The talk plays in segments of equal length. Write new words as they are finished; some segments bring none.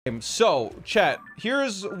So, chat,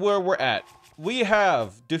 here's where we're at. We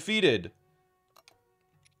have defeated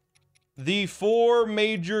the 4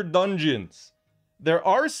 major dungeons. There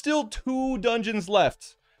are still 2 dungeons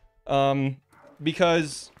left.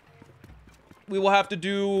 Because we will have to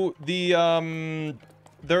do the,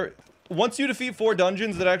 once you defeat 4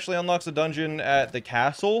 dungeons, that actually unlocks a dungeon at the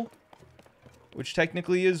castle, which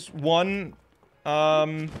technically is 1.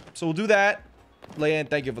 So we'll do that. Land,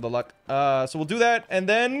 thank you for the luck. So we'll do that, and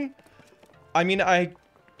then, I mean,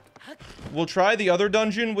 we'll try the other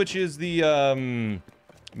dungeon, which is the,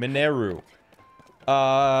 Mineru.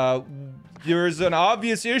 There's an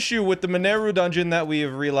obvious issue with the Mineru dungeon that we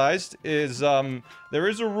have realized, is, there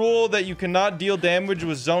is a rule that you cannot deal damage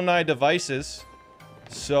with Zonai devices.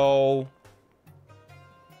 So,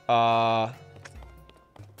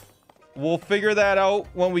 we'll figure that out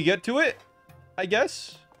when we get to it, I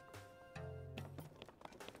guess.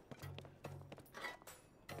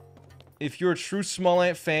 If you're a true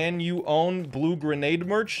SmallAnt fan, you own blue grenade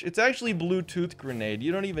merch. It's actually Bluetooth grenade.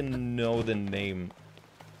 You don't even know the name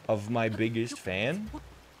of my biggest fan.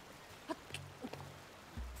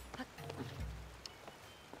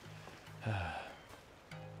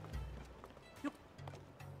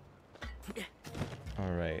 All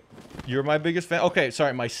right. You're my biggest fan? Okay,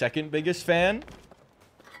 sorry, my second biggest fan.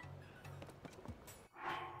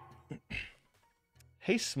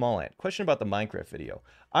 Hey, SmallAnt. Question about the Minecraft video.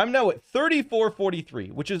 I'm now at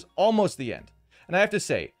 3443, which is almost the end. And I have to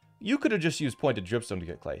say, you could have just used pointed dripstone to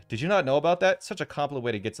get clay. Did you not know about that? Such a complicated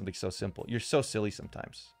way to get something so simple. You're so silly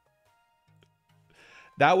sometimes.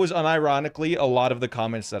 That was unironically a lot of the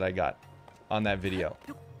comments that I got on that video.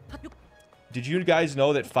 Did you guys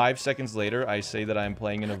know that 5 seconds later, I say that I'm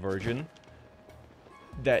playing in a version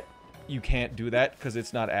that you can't do that because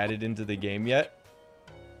it's not added into the game yet?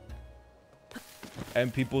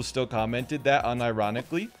 And people still commented that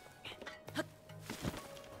unironically.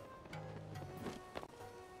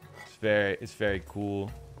 It's very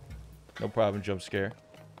cool. No problem, jump scare.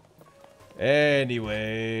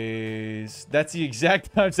 Anyways, that's the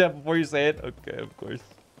exact time step before you say it. Okay, of course.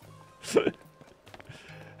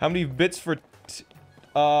 How many bits for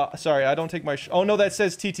sorry, I don't take my oh no, that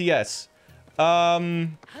says TTS. I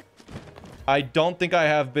don't think I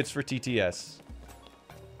have bits for TTS.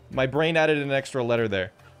 My brain added an extra letter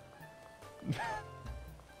there.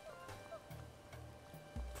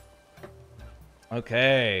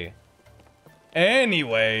 Okay.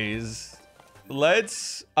 Anyways,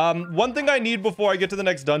 let's one thing I need before I get to the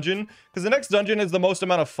next dungeon, because the next dungeon is the most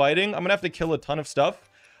amount of fighting. I'm gonna have to kill a ton of stuff.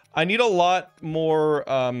 I need a lot more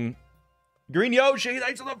Green Yoshi,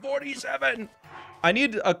 thanks for the 47. I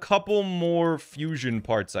need a couple more fusion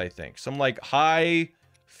parts, I think. Some like high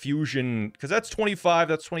fusion, because that's 25,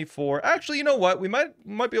 that's 24. Actually, you know what? We might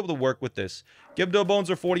be able to work with this. Gibdo bones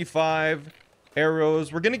are 45.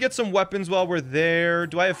 Arrows. We're gonna get some weapons while we're there.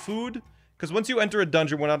 Do I have food? Because once you enter a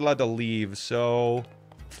dungeon, we're not allowed to leave, so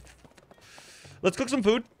let's cook some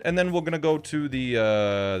food, and then we're gonna go to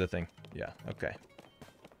the thing. Yeah, okay.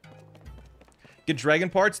 Get dragon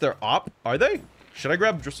parts. They're op. Are they? Should I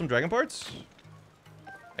grab just some dragon parts?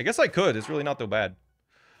 I guess I could. It's really not so bad.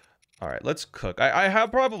 All right, let's cook. I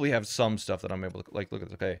probably have some stuff that I'm able to, like, look at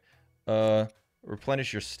this. Okay.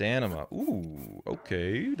 Replenish your stamina. Ooh,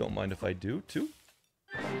 okay. Don't mind if I do, too.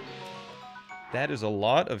 That is a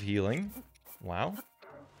lot of healing. Wow.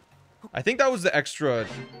 I think that was the extra...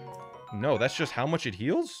 No, that's just how much it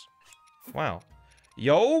heals? Wow.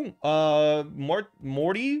 Yo,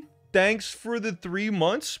 Morty, thanks for the 3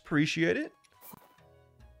 months. Appreciate it.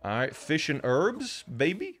 All right, fish and herbs,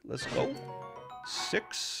 baby. Let's go.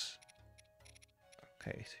 6.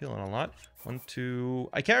 Okay, he's healing a lot. 1, 2...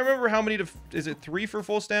 I can't remember how many to... Is it 3 for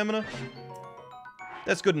full stamina?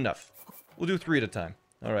 That's good enough. We'll do 3 at a time.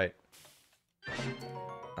 Alright.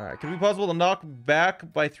 Alright, could it be possible to knock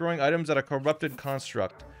back by throwing items at a corrupted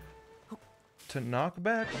construct? To knock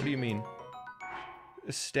back? What do you mean?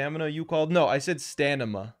 Stamina you called? No, I said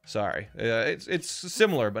stamina. Sorry. It's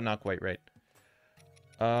similar, but not quite right.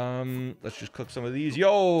 Let's just cook some of these.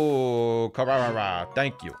 Yo! Kararara.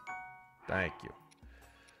 Thank you. Thank you.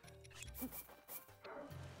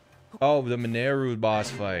 Oh, the Mineru boss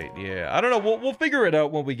fight. Yeah, I don't know. We'll figure it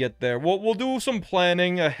out when we get there. We'll do some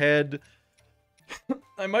planning ahead.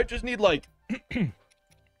 I might just need like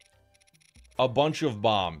a bunch of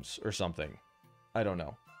bombs or something. I don't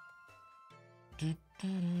know.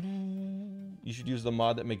 You should use the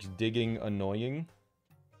mod that makes digging annoying.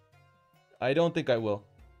 I don't think I will.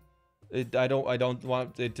 I don't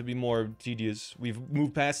want it to be more tedious. We've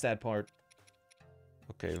moved past that part.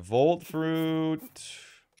 Okay, Volt Fruit.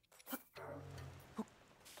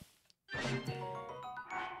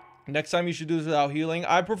 Next time you should do this without healing.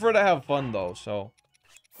 I prefer to have fun, though, so...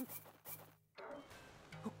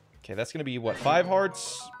 Okay, that's gonna be, what, 5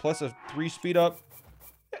 hearts plus a 3 speed up?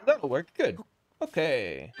 Yeah, that'll work. Good.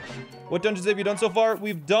 Okay. What dungeons have you done so far?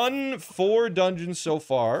 We've done 4 dungeons so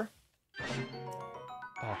far.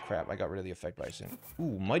 Oh, crap. I got rid of the effect bison.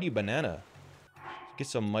 Ooh, mighty banana. Get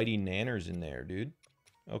some mighty nanners in there, dude.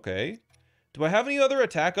 Okay. Do I have any other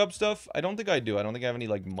attack up stuff? I don't think I do. I don't think I have any,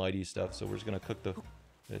 like, mighty stuff, so we're just gonna cook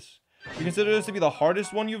this. You consider this to be the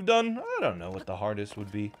hardest one you've done? I don't know what the hardest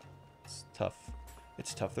would be. It's tough.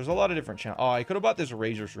 It's tough. There's a lot of different challenges. Oh, I could have bought this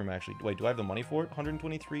razor shroom, actually. Wait, do I have the money for it?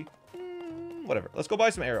 123? Whatever. Let's go buy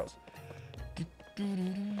some arrows.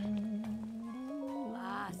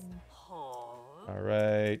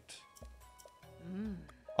 Alright.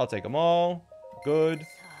 I'll take them all. Good.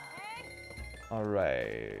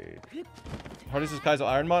 Alright. Hardest is Kaizo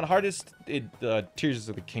Ironmon. Hardest, Tears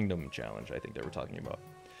of the Kingdom challenge, I think they were talking about.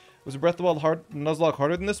 Was Breath of the Wild Nuzlocke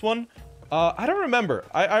harder than this one? I don't remember.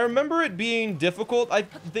 I remember it being difficult.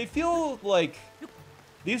 They feel like...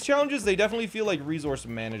 These challenges, they definitely feel like resource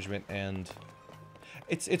management, and...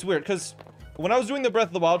 It's weird, because when I was doing the Breath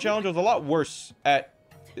of the Wild challenge, I was a lot worse at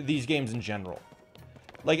these games in general.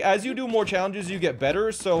 Like, as you do more challenges, you get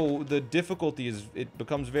better, so the difficulty it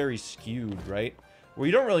becomes very skewed, right? Where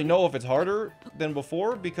you don't really know if it's harder than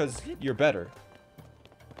before, because you're better.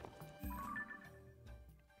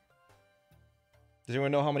 Does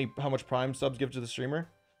anyone know how much Prime subs give to the streamer?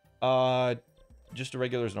 Just a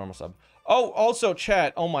regular as normal sub. Oh, also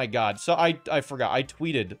chat. Oh my god. So I forgot. I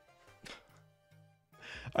tweeted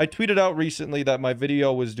out recently that my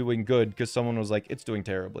video was doing good because someone was like, it's doing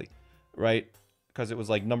terribly, right? Because it was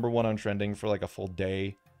like #1 on trending for like a full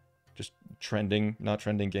day, just trending, not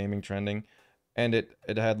trending gaming, trending, and it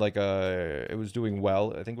had like it was doing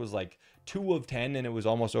well. I think it was like 2 of 10, and it was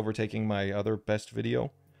almost overtaking my other best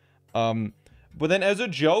video. But then as a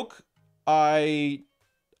joke, I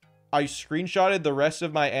screenshotted the rest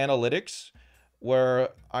of my analytics where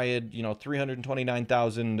I had,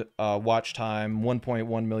 329,000 watch time,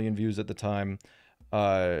 1.1 million views at the time.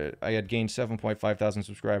 I had gained 7.5 thousand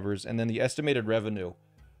subscribers, and then the estimated revenue,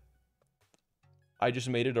 I just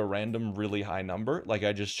made it a random really high number. Like,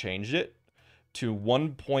 I just changed it to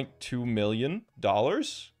 $1.2 million.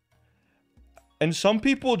 And some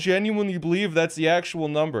people genuinely believe that's the actual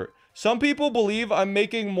number. Some people believe I'm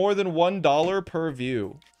making more than $1 per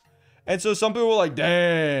view. And so some people were like,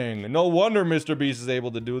 dang, no wonder Mr. Beast is able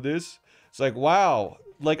to do this. It's like, wow.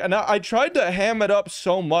 Like, and I tried to ham it up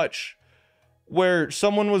so much where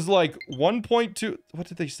someone was like 1.2, what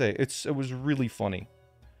did they say? It was really funny.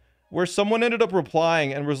 Where someone ended up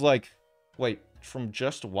replying and was like, wait, from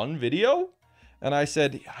just one video? And I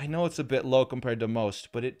said, I know it's a bit low compared to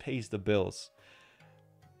most, but it pays the bills.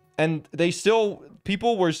 And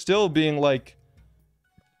people were still being like,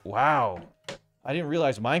 wow, I didn't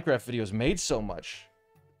realize Minecraft videos made so much.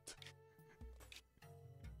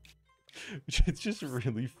 It's just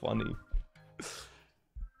really funny.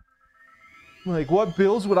 Like, what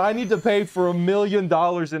bills would I need to pay for $1 million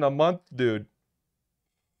in a month, dude?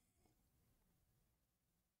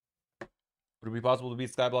 Would it be possible to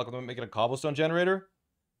beat Skyblock without making a cobblestone generator?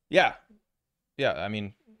 Yeah. Yeah, I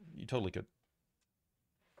mean, you totally could.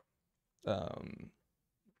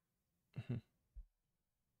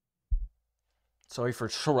 Sorry for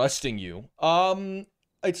trusting you.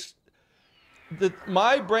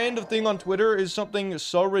 My brand of thing on Twitter is something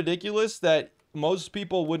so ridiculous that most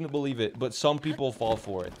people wouldn't believe it, but some people fall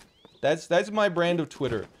for it. That's my brand of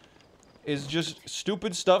Twitter. Is just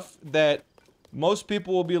stupid stuff that most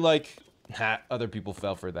people will be like, ha, other people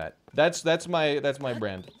fell for that. That's my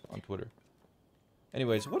brand on Twitter.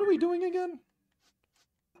 Anyways, what are we doing again?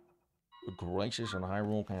 Gracious and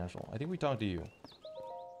Hyrule Castle. I think we talked to you.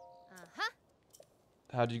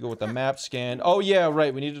 How did you go with the map scan? Oh yeah,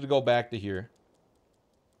 right. We needed to go back to here.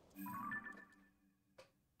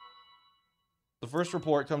 The first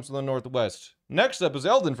report comes from the northwest. Next up is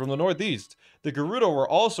Eldon from the northeast. The Gerudo were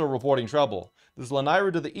also reporting trouble. There's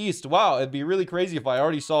Lanayru to the east. Wow, it'd be really crazy if I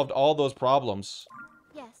already solved all those problems.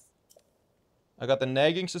 Yes. I got the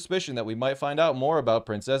nagging suspicion that we might find out more about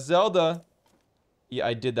Princess Zelda. Yeah,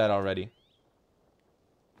 I did that already.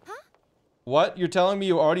 Huh? What? You're telling me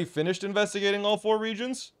you already finished investigating all 4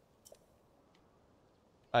 regions?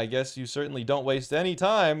 I guess you certainly don't waste any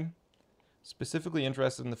time. Specifically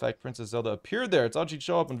interested in the fact Princess Zelda appeared there. It's thought she'd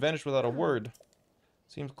show up and vanish without a word.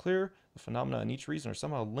 Seems clear the phenomena in each region are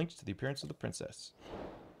somehow linked to the appearance of the princess.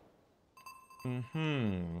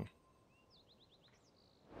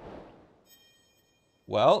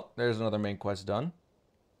 Well, there's another main quest done.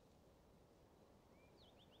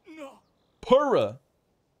 No. Purra!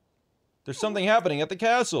 There's something happening at the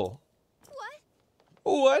castle. What?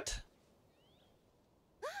 What?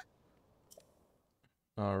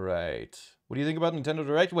 Alright. What do you think about Nintendo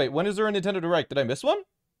Direct? Wait, when is there a Nintendo Direct? Did I miss one?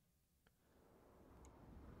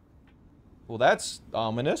 Well, that's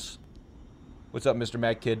ominous. What's up, Mr.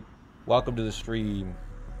 Mac Kid? Welcome to the stream.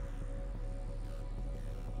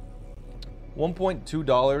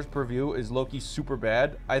 $1.2 per view is low-key super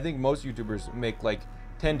bad. I think most YouTubers make like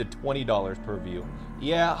 $10 to $20 per view.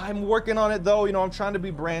 Yeah, I'm working on it though. You know, I'm trying to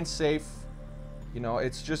be brand safe. You know,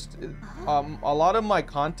 it's just a lot of my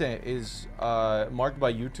content is marked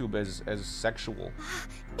by YouTube as sexual.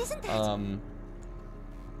 Isn't that?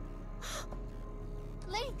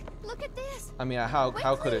 Link, look at this. I mean,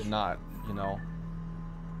 how could it not? You know.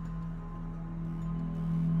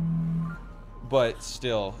 But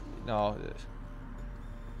still, no.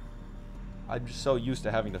 I'm just so used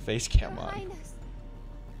to having the face cam Your on. Highness.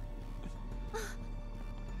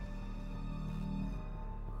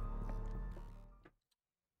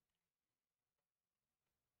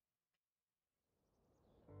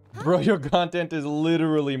 Bro, your content is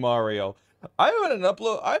literally Mario. I haven't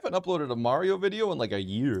uploaded a Mario video in like a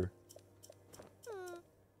year.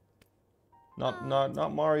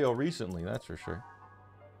 Not Mario recently, that's for sure.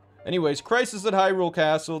 Anyways, Crisis at Hyrule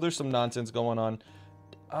Castle. There's some nonsense going on.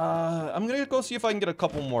 I'm gonna go see if I can get a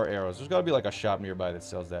couple more arrows. There's gotta be like a shop nearby that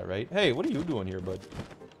sells that, right? Hey, what are you doing here, bud?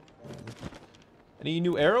 Any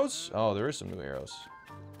new arrows? Oh, there is some new arrows.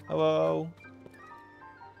 Hello.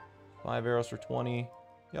 5 arrows for 20.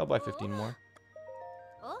 Yeah, I'll buy 15 more.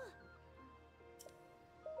 Oh.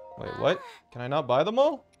 Wait, what? Can I not buy them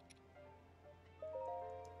all?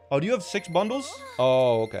 Oh, do you have 6 bundles?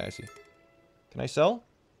 Oh, okay, I see. Can I sell?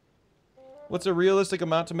 What's a realistic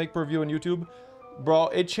amount to make per view on YouTube? Bro,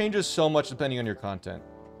 it changes so much depending on your content.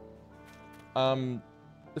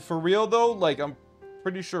 For real though, like, I'm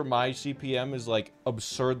pretty sure my CPM is, like,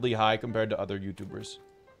 absurdly high compared to other YouTubers.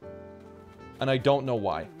 And I don't know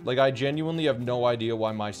why. Like, I genuinely have no idea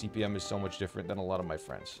why my CPM is so much different than a lot of my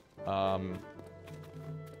friends. I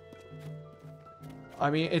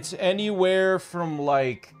mean, it's anywhere from,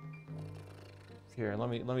 like... Here, let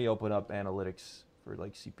me open up analytics for,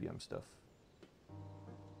 like, CPM stuff.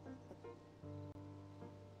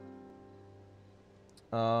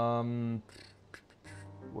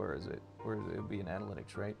 Where is it? Where is it? It'll be in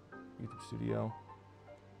analytics, right? YouTube Studio.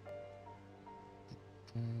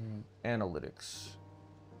 Analytics.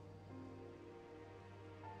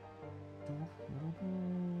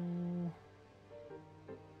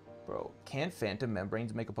 Bro, can't phantom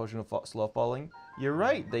membranes make a potion of slow falling? You're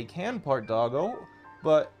right, they can, part doggo.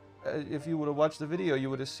 But if you would have watched the video, you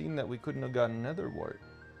would have seen that we couldn't have gotten nether wart.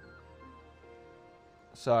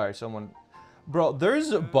 Sorry, someone... Bro,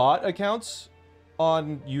 there's bot accounts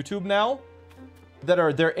on YouTube now that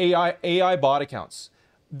are their AI bot accounts.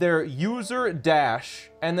 They're user dash,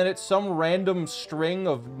 and then it's some random string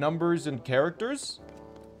of numbers and characters.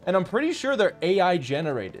 And I'm pretty sure they're AI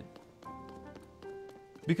generated.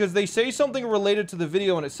 Because they say something related to the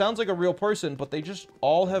video and it sounds like a real person, but they just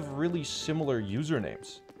all have really similar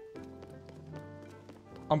usernames.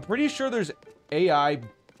 I'm pretty sure there's AI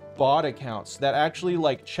bot accounts that actually,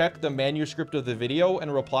 like, check the manuscript of the video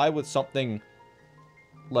and reply with something,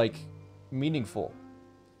 like, meaningful.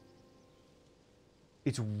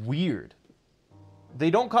 It's weird. They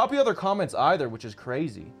don't copy other comments either, which is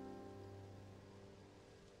crazy.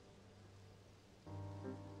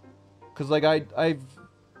 Cause like I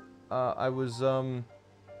was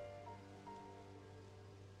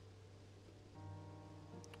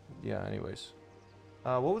yeah, anyways.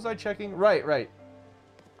 What was I checking? Right.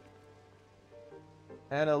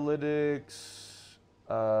 Analytics,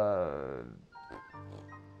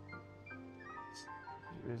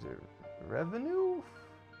 is it revenue?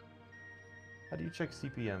 How do you check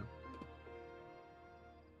CPM?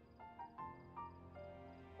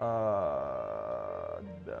 I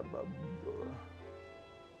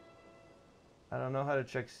don't know how to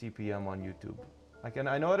check CPM on YouTube. I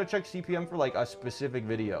know how to check CPM for like a specific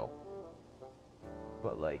video.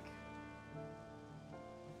 But like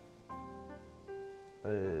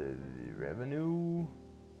revenue.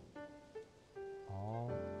 Oh.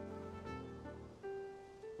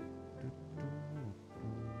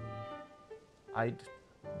 I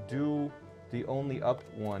do the only up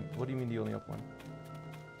one. What do you mean the only up one?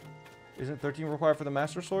 Isn't 13 required for the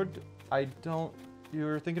Master Sword? I don't...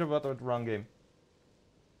 You're thinking about the wrong game.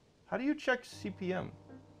 How do you check CPM?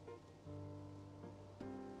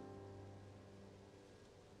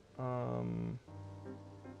 What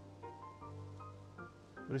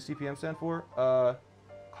does CPM stand for?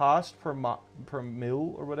 cost per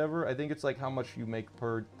mil or whatever. I think it's like how much you make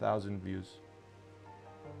per 1,000 views.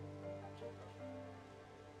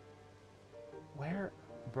 Where?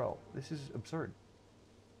 Bro, this is absurd.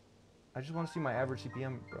 I just want to see my average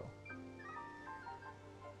CPM, bro.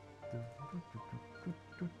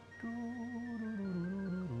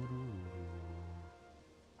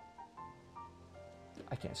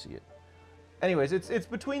 I can't see it. Anyways, it's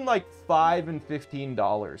between like $5 and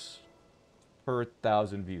 $15 per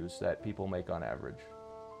 1,000 views that people make on average.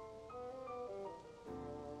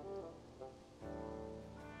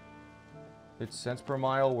 It's cents per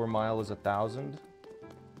mile, where mile is 1,000.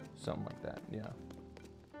 Something like that, yeah.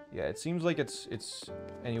 Yeah, it seems like it's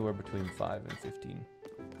anywhere between 5 and 15.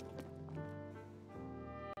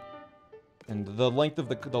 And the length of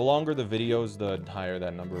the longer the videos, the higher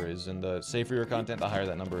that number is. And the safer your content, the higher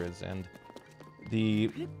that number is. And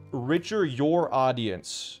the richer your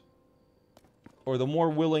audience, or the more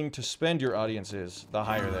willing to spend your audience is, the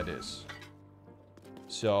higher that is.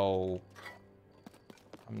 So,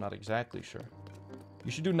 I'm not exactly sure. You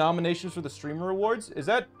should do nominations for the Streamer Awards? Is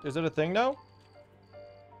that a thing now?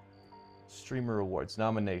 Streamer Awards,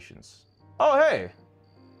 nominations. Oh, hey!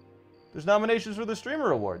 There's nominations for the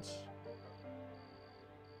Streamer Awards.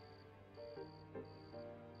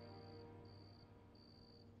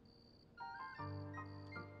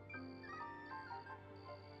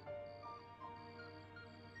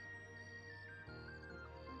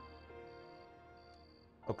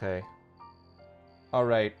 Okay.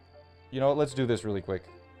 Alright. You know what? Let's do this really quick.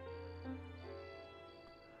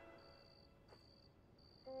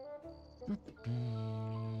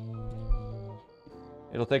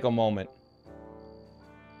 It'll take a moment.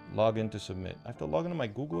 Log in to submit. I have to log into my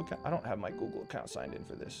Google account? I don't have my Google account signed in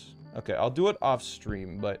for this. Okay, I'll do it off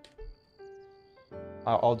stream, but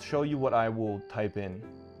I'll show you what I will type in.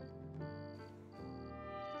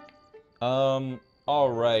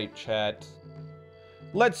 Alright, chat.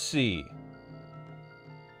 Let's see.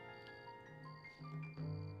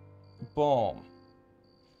 Boom.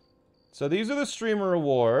 So these are the Streamer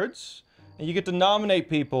Awards. And you get to nominate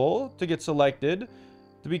people to get selected.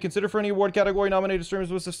 To be considered for any award category, nominated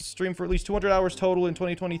streamers must stream for at least 200 hours total in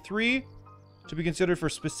 2023. To be considered for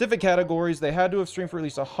specific categories, they had to have streamed for at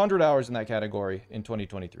least 100 hours in that category in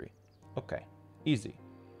 2023. Okay. Easy.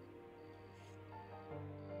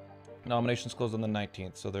 Nominations close on the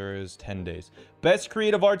 19th, so there is 10 days. Best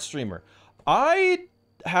Creative Arts Streamer. I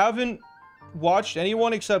haven't watched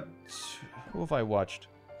anyone except... Who have I watched?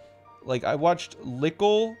 Like, I watched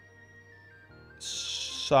Lickle,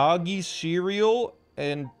 Soggy Cereal,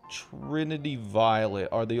 and Trinity Violet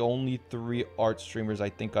are the only 3 art streamers I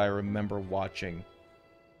think I remember watching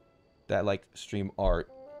that, like, stream art.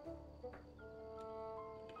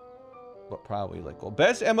 But probably Lickle.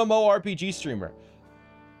 Best MMORPG Streamer.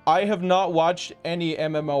 I have not watched any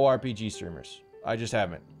MMORPG streamers. I just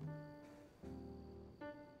haven't.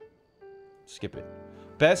 Skip it.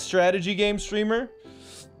 Best strategy game streamer.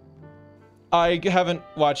 I haven't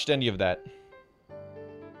watched any of that.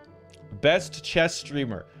 Best chess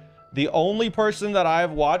streamer. The only person that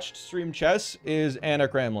I've watched stream chess is Anna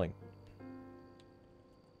Cramling.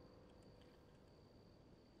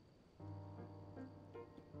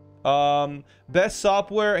 Best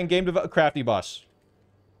software and game development. Crafty Boss.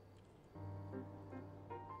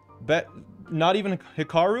 Not even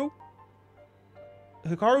Hikaru?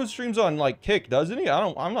 Hikaru streams on, like, Kick, doesn't he?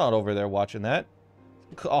 I'm not over there watching that.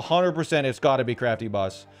 100% it's gotta be Crafty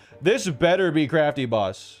Boss. This better be Crafty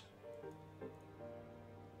Boss.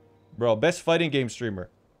 Bro, best fighting game streamer.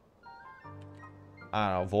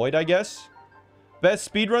 I don't know, Void, I guess?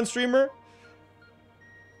 Best speedrun streamer?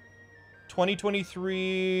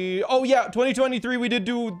 2023... Oh, yeah, 2023, we did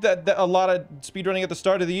do a lot of speedrunning at the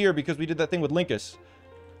start of the year because we did that thing with Linkus.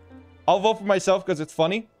 I'll vote for myself because it's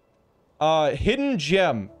funny. Hidden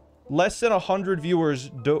Gem. Less than 100 viewers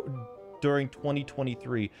during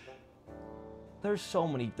 2023. There's so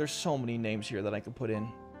many names here that I could put in.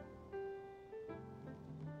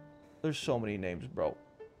 There's so many names, bro.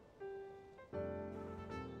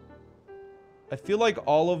 I feel like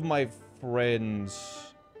all of my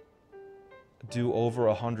friends do over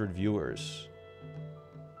 100 viewers.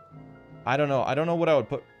 I don't know. I don't know what I would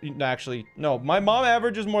put. Actually, no. My mom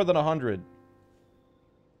averages more than 100.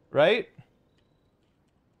 Right?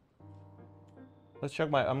 Let's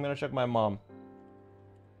check my... I'm gonna check my mom.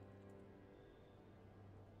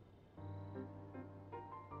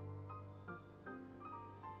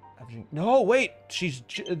 No, wait. She's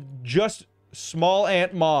just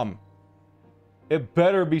SmallAnt mom. It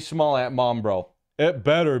better be SmallAnt mom, bro. It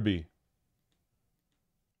better be.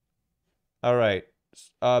 Alright.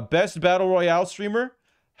 Best Battle Royale streamer.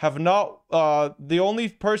 Have not, the only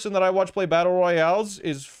person that I watch play Battle Royales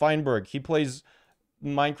is Feinberg. He plays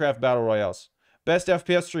Minecraft Battle Royales. Best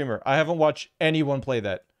FPS streamer. I haven't watched anyone play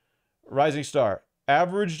that. Rising Star.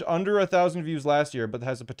 Averaged under 1,000 views last year, but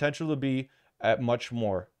has the potential to be at much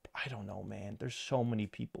more. I don't know, man. There's so many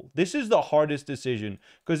people. This is the hardest decision,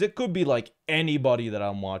 because it could be, like, anybody that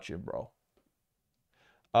I'm watching, bro.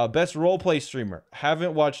 Best roleplay streamer.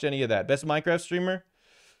 Haven't watched any of that. Best Minecraft streamer.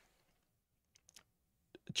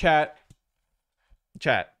 Chat.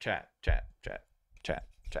 Best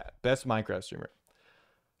Minecraft streamer.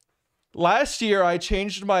 Last year, I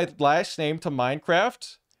changed my last name to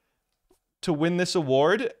Minecraft to win this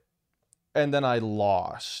award, and then I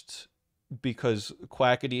lost because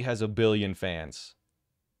Quackity has 1 billion fans.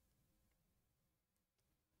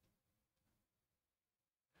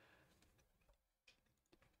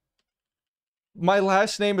 My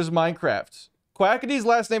last name is Minecraft. Quackity's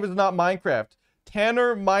last name is not Minecraft.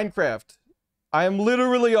 Tanner Minecraft. I am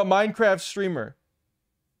literally a Minecraft streamer.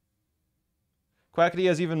 Quackity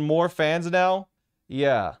has even more fans now?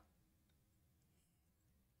 Yeah.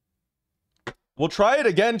 We'll try it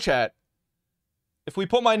again, chat. If we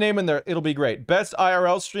put my name in there, it'll be great. Best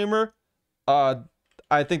IRL streamer? I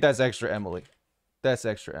think that's Extra Emily. That's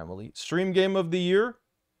Extra Emily. Stream game of the year?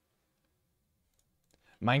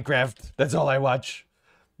 Minecraft. That's all I watch.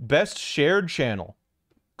 Best shared channel.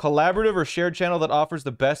 Collaborative or shared channel that offers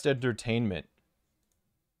the best entertainment.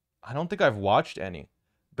 I don't think I've watched any.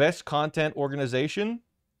 Best content organization?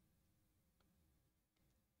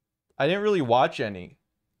 I didn't really watch any.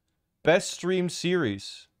 Best streamed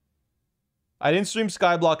series. I didn't stream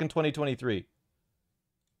Skyblock in 2023.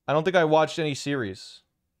 I don't think I watched any series.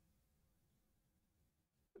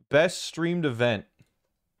 Best streamed event.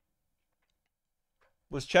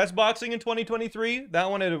 Was chess boxing in 2023? That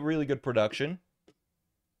one had a really good production.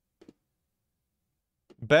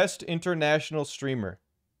 Best international streamer.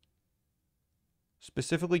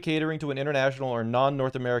 Specifically catering to an international or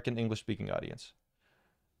non-North American English-speaking audience.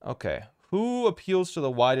 Okay. Who appeals to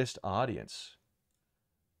the widest audience?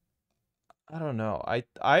 I don't know. I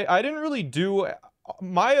didn't really do...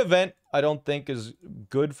 My event, I don't think, is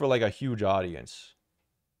good for, like, a huge audience.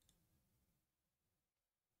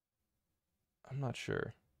 I'm not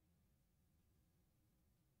sure.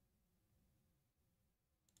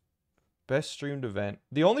 Best streamed event.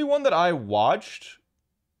 The only one that I watched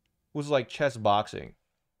was, like, chess boxing.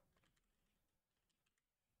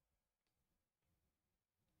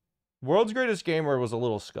 World's Greatest Gamer was a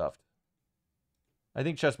little scuffed. I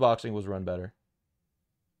think chess boxing was run better.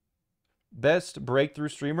 Best breakthrough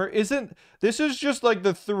streamer. This is just like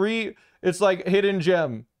the three, it's like hidden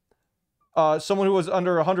gem. Someone who was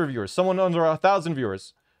under 100 viewers, someone under 1,000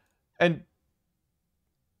 viewers. And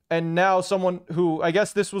now someone who, I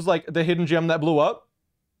guess this was like the hidden gem that blew up.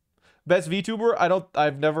 Best VTuber.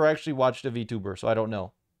 I've never actually watched a VTuber, so I don't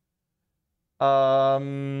know.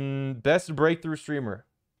 Best breakthrough streamer.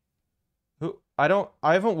 I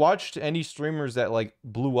haven't watched any streamers that like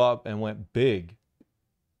blew up and went big.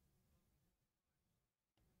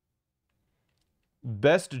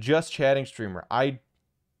 Best just chatting streamer. I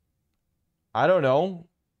don't know.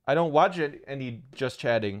 I don't watch any just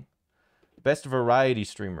chatting. Best variety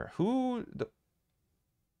streamer. Who the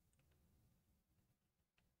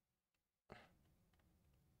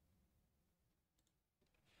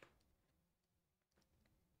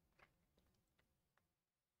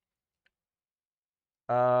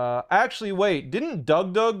actually, wait. Didn't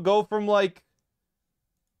Doug go from like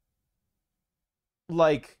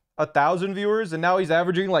 1,000 viewers and now he's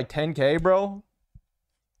averaging like 10K, bro?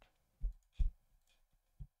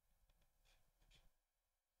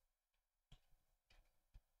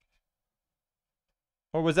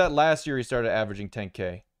 Or was that last year he started averaging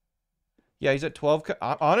 10K? Yeah, he's at 12K.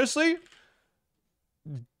 Honestly,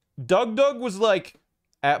 Doug was like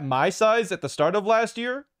at my size at the start of last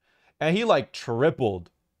year, and he like tripled.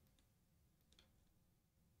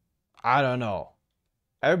 I don't know.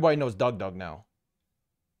 Everybody knows Doug now.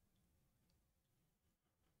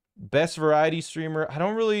 Best variety streamer. I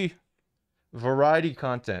don't really... Variety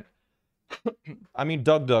content. I mean,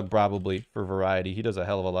 Doug probably for variety. He does a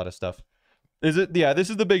hell of a lot of stuff. Is it? Yeah, this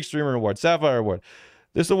is the big streamer award. Sapphire Award.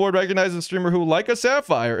 This award recognizes a streamer who, like a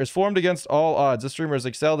Sapphire, is formed against all odds. This streamer has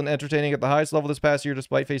excelled in entertaining at the highest level this past year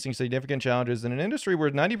despite facing significant challenges in an industry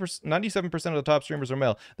where 97% of the top streamers are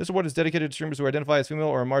male. This award is dedicated to streamers who identify as female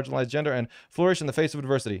or a marginalized gender and flourish in the face of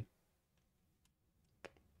adversity.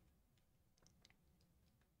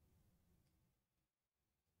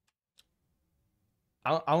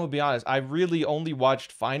 I'm gonna be honest. I really only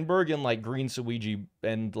watched Feinberg and like Green Suiji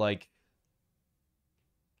and like...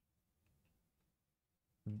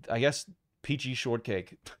 I guess Peachy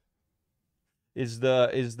Shortcake is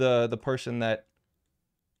the person that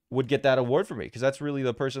would get that award for me, because that's really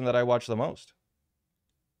the person that I watch the most.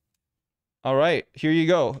 All right, here you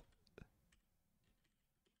go.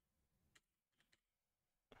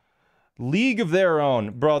 League of Their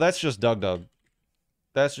Own. Bro, that's just Doug.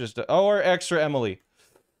 That's just... Oh, or Extra Emily.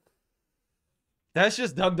 That's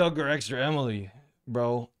just Doug or Extra Emily,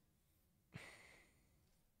 bro.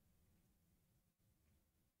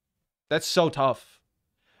 That's so tough.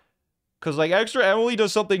 Because, like, Extra Emily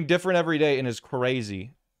does something different every day and is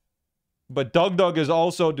crazy. But Doug is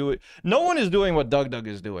also doing... No one is doing what Doug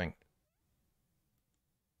is doing.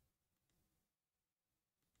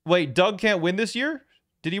 Wait, Doug can't win this year?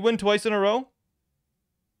 Did he win twice in a row?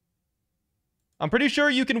 I'm pretty sure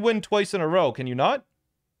you can win twice in a row. Can you not?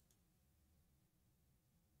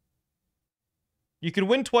 You can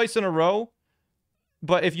win twice in a row,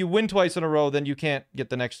 but if you win twice in a row, then you can't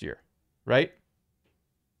get the next year, right?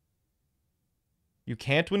 You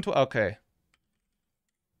can't win twice. Okay.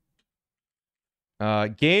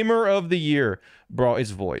 Gamer of the year, bro.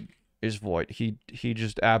 It's Void. It's Void. He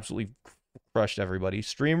just absolutely crushed everybody.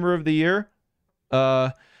 Streamer of the year,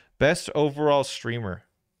 best overall streamer.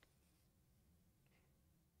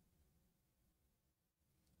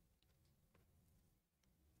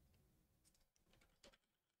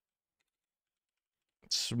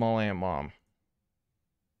 SmallAnt mom.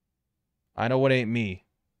 I know it ain't me.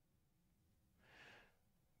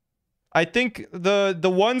 I think the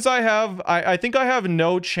ones I have, I think I have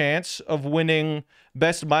no chance of winning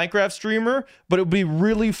best Minecraft streamer, but it would be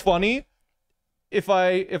really funny if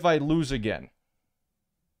I lose again.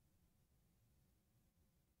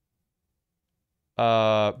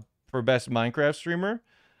 For best Minecraft streamer,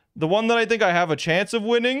 the one that I think I have a chance of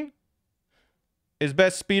winning is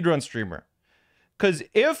best speedrun streamer. Cause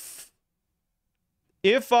if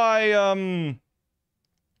I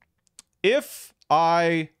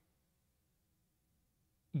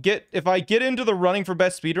get into the running for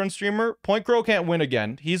best speedrun streamer, Point Crow can't win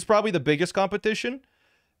again. He's probably the biggest competition.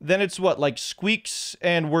 Then it's what, like Squeaks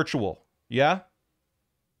and Virtual, yeah?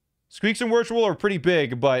 Squeaks and Virtual are pretty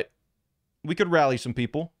big, but we could rally some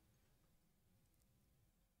people.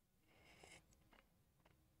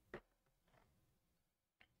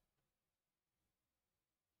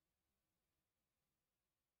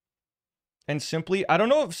 And Simply, I don't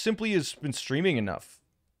know if Simply has been streaming enough.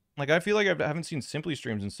 Like, I feel like I haven't seen Simply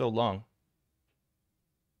streams in so long.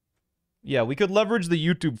 Yeah, we could leverage the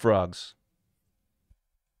YouTube frogs.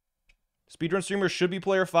 Speedrun streamer should be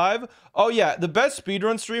player 5. Oh, yeah, the best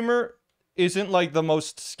speedrun streamer isn't, like, the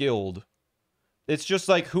most skilled. It's just,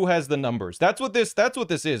 like, who has the numbers. That's what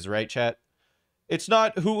this is, right, chat? It's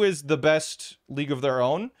not who is the best League of Their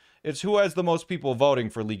Own. It's who has the most people voting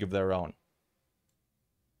for League of Their Own.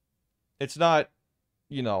 It's not,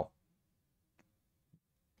 you know...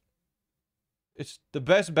 It's the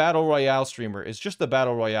best Battle Royale streamer. It's just the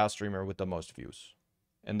Battle Royale streamer with the most views.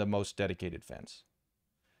 And the most dedicated fans.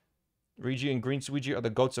 Regi and Green Suigi are the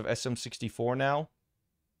goats of SM64 now?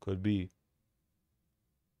 Could be.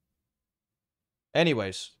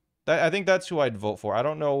 Anyways, I think that's who I'd vote for. I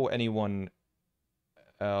don't know anyone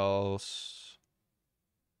else.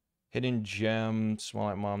 Hidden Gem,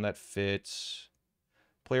 SmallAnt Mom, that fits.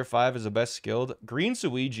 Player 5 is the best skilled. Green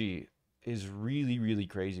Suigi is really, really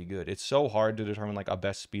crazy good. It's so hard to determine like a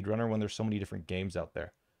best speedrunner when there's so many different games out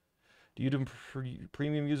there. Do YouTube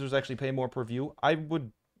premium users actually pay more per view? I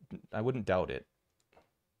wouldn't doubt it.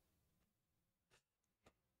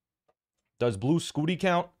 Does Blue Scooty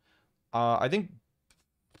count? I think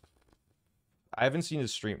I haven't seen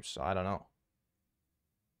his streams, so I don't know.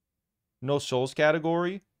 No Souls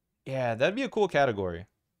category? Yeah, that'd be a cool category.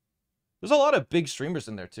 There's a lot of big streamers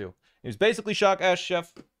in there too. It was basically Shock Ass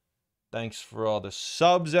Chef. Thanks for all the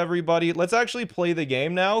subs, everybody. Let's actually play the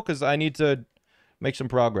game now, because I need to make some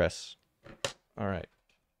progress. All right.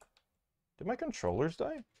 Did my controllers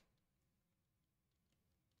die?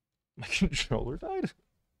 My controller died?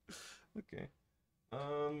 Okay.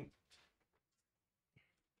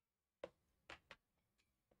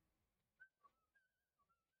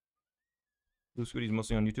 Blue Scooty's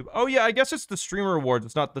mostly on YouTube. Oh, yeah, I guess it's the streamer awards.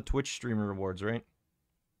 It's not the Twitch streamer awards, right?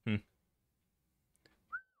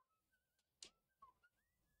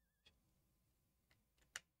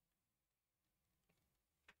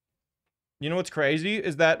 You know what's crazy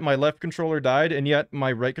is that my left controller died, and yet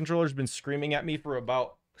my right controller's been screaming at me for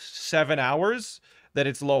about 7 hours that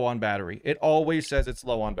it's low on battery. It always says it's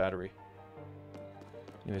low on battery.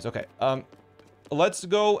 Anyways, okay. Let's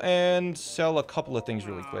go and sell a couple of things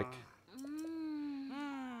really quick.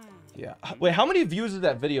 Yeah. Wait, how many views is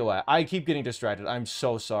that video at? I keep getting distracted. I'm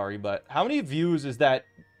so sorry, but how many views is that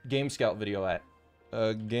Game Scout video at?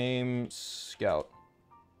 Game Scout.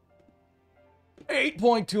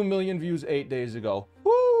 8.2 million views 8 days ago.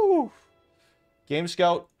 Woo! Game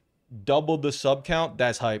Scout doubled the sub count.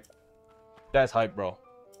 That's hype. That's hype, bro.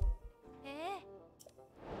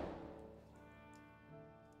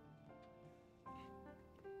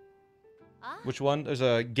 Which one? There's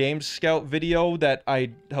a Game Scout video that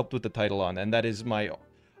I helped with the title on, and that is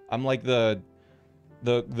I'm like the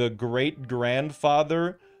great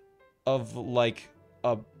grandfather of like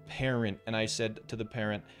a parent, and I said to the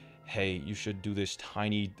parent, hey, you should do this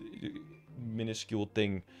tiny minuscule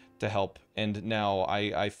thing to help. And now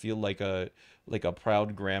I feel like a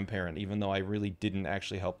proud grandparent, even though I really didn't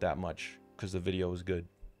actually help that much because the video was good.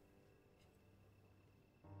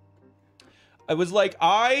 I was like,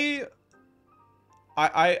 I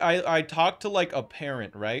talked to like a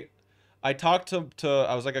parent, right? I talked to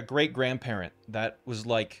I was like a great grandparent that was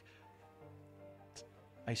like,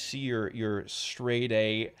 I see your straight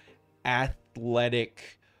A,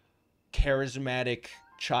 athletic, charismatic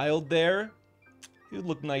child there. He would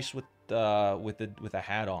look nice with a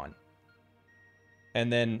hat on.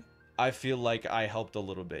 And then I feel like I helped a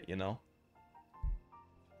little bit, you know?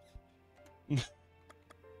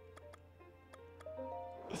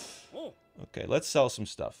 Okay, let's sell some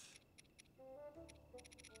stuff.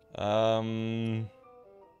 These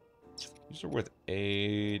are worth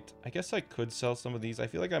 8. I guess I could sell some of these. I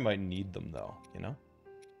feel like I might need them though, you know?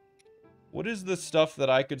 What is the stuff that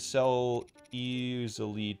I could sell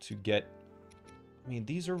easily to get? I mean,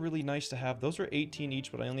 these are really nice to have. Those are 18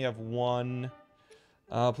 each, but I only have 1.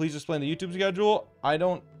 Please explain the YouTube schedule. I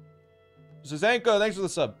don't... Suzanka, thanks for the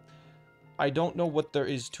sub. I don't know what there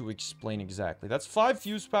is to explain exactly. That's 5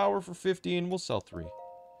 fuse power for 15. We'll sell 3.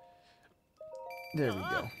 There we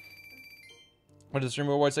go. What does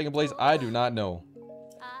streamer award second place? I do not know.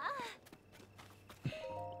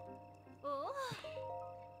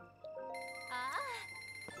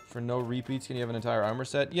 For no repeats, can you have an entire armor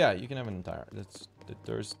set? Yeah, you can have an entire.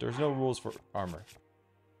 There's no rules for armor.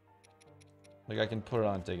 Like, I can put it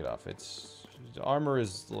on and take it off. Armor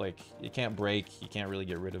is like, it can't break. You can't really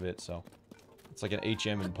get rid of it, so it's like an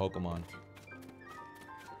HM in Pokemon.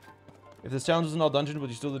 If this challenge isn't all dungeons, but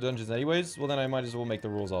you still do dungeons anyways, well then I might as well make the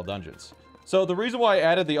rules all dungeons. So the reason why I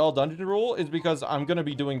added the all dungeon rule is because I'm gonna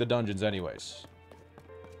be doing the dungeons anyways.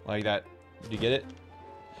 Like that. Do you get it?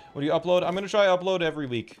 When you upload, I'm gonna try upload every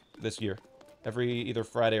week this year. Every either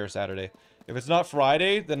Friday or Saturday. If it's not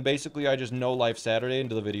Friday, then basically I just no life Saturday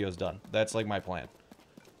until the video's done. That's like my plan.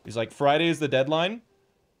 He's like, Friday is the deadline.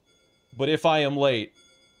 But if I am late,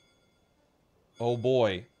 oh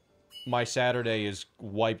boy, my Saturday is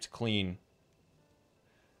wiped clean.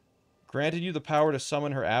 Granted you the power to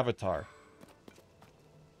summon her avatar.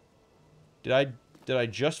 Did I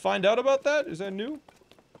just find out about that? Is that new?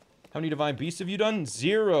 How many divine beasts have you done?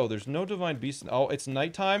 0. There's no divine beasts. Oh, it's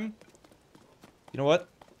nighttime. You know what?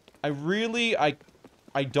 I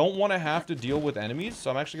don't want to have to deal with enemies, so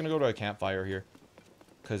I'm actually going to go to a campfire here.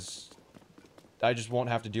 Because I just won't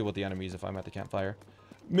have to deal with the enemies if I'm at the campfire.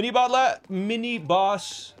 Mini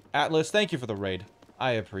boss Atlas, thank you for the raid.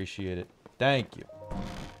 I appreciate it. Thank you.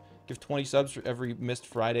 Give 20 subs for every missed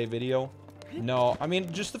Friday video. No, I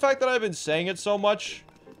mean, just the fact that I've been saying it so much,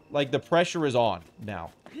 like, the pressure is on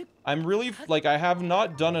now. I'm really, like, I have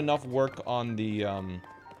not done enough work on the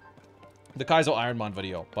Kaizo Ironmon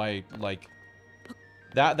video by, like,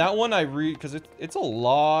 that one because it's a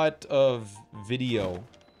lot of video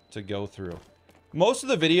to go through. Most of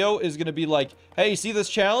the video is going to be like, hey, see this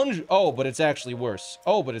challenge? Oh, but it's actually worse.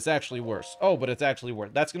 Oh, but it's actually worse. Oh, but it's actually worse.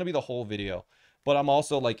 That's going to be the whole video. But I'm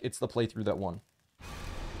also like, it's the playthrough that won.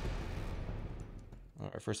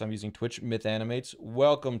 Alright, first time using Twitch. Myth Animates.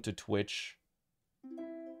 Welcome to Twitch.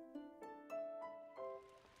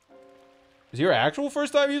 Is your actual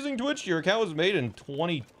first time using Twitch? Your account was made in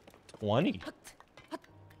 2020.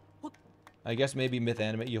 I guess maybe Myth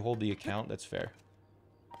Animate, you hold the account. That's fair.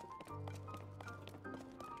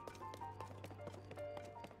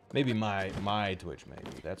 Maybe my Twitch,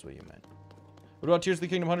 maybe. That's what you meant. What about Tears of the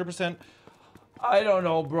Kingdom 100%? I don't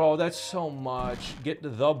know, bro. That's so much. Get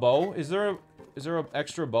the bow. Is there an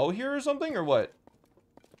extra bow here or something, or what?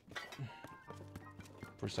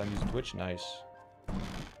 First time using Twitch? Nice.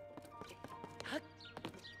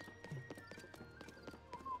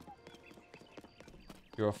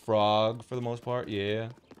 You're a frog for the most part, yeah.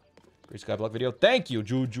 Great Skyblock video. Thank you,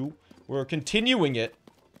 Juju. We're continuing it.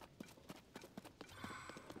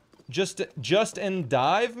 Just and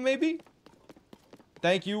dive, maybe?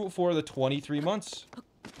 Thank you for the 23 months.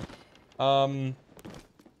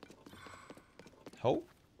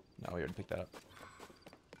 No, we already picked that up.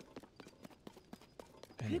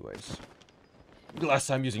 Anyways. Last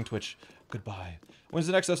time using Twitch. Goodbye. When's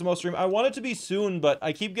the next SMO stream? I want it to be soon, but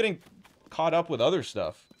I keep getting caught up with other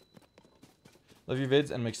stuff. Love your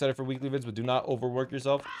vids, and I'm excited for weekly vids, but do not overwork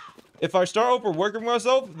yourself. If I start overworking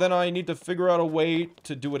myself, then I need to figure out a way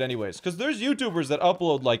to do it anyways. Because there's YouTubers that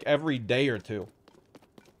upload, like, every day or two.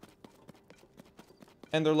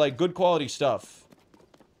 And they're, like, good quality stuff.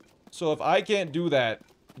 So if I can't do that,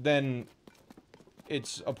 then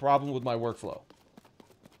it's a problem with my workflow.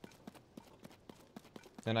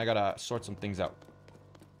 And I gotta sort some things out.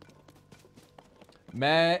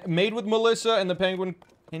 Made with Melissa and the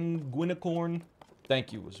Penguinicorn.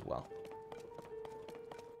 Thank you as well.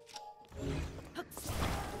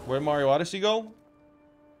 Where'd Mario Odyssey go?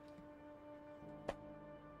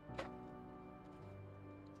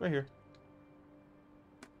 Right here.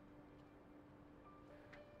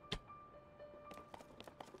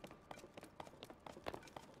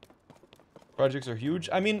 Projects are huge.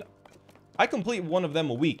 I mean, I complete one of them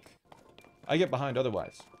a week. I get behind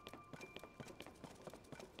otherwise.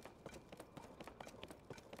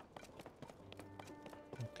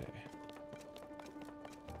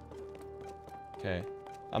 Okay.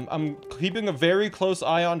 I'm keeping a very close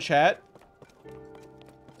eye on chat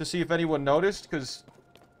to see if anyone noticed, because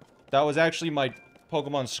that was actually my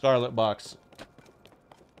Pokemon Scarlet box.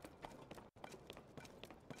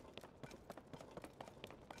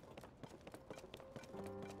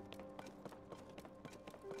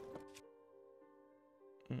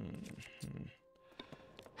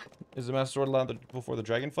 Is the Master Sword allowed before the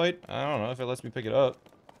dragon fight? I don't know if it lets me pick it up.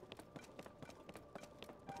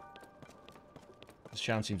 This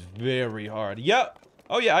challenge seems very hard. Yep.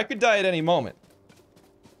 Oh yeah, I could die at any moment.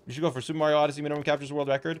 You should go for Super Mario Odyssey minimum captures world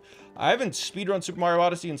record. I haven't speedrun Super Mario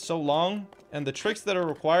Odyssey in so long, and the tricks that are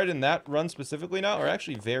required in that run specifically now are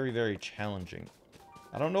actually very, very challenging.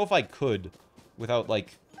 I don't know if I could without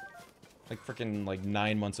like freaking like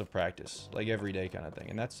 9 months of practice, like every day kind of thing,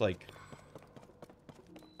 and that's like,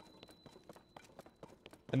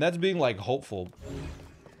 and that's being like hopeful.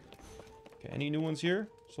 Okay, any new ones here?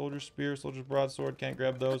 Soldier Spear, Soldier's Broadsword, can't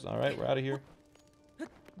grab those. Alright, we're out of here.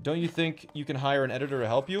 Don't you think you can hire an editor to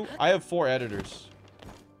help you? I have 4 editors.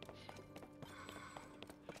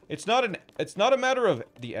 It's not a matter of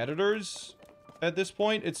the editors at this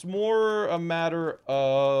point. It's more a matter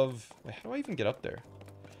of... Wait, how do I even get up there?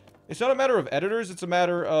 It's not a matter of editors, it's a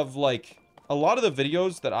matter of, like... A lot of the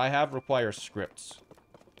videos that I have require scripts.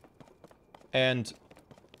 And...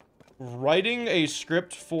 writing a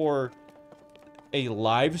script for... a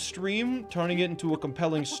live stream, turning it into a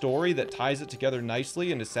compelling story that ties it together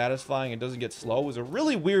nicely and is satisfying and doesn't get slow is a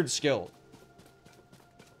really weird skill.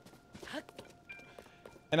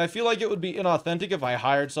 And I feel like it would be inauthentic if I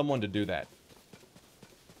hired someone to do that.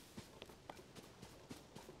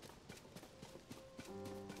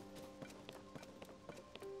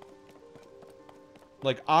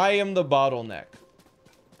 Like, I am the bottleneck.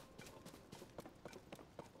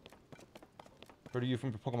 Heard of you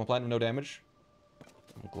from Pokemon Platinum, no damage?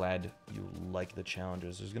 I'm glad you like the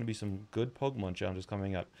challenges. There's gonna be some good Pokemon challenges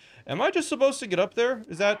coming up. Am I just supposed to get up there?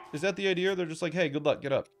 Is that the idea? They're just like, hey, good luck,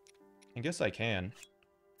 get up. I guess I can.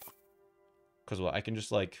 Because, well, I can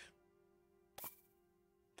just, like...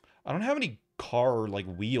 I don't have any car, like,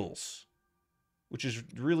 wheels. Which is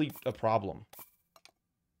really a problem.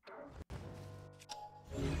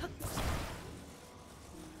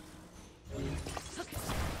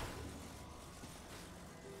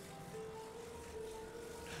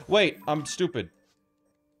 Wait, I'm stupid.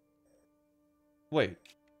 Wait.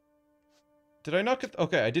 Did I not get...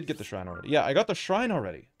 Okay, I did get the shrine already. Yeah, I got the shrine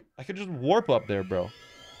already. I could just warp up there, bro.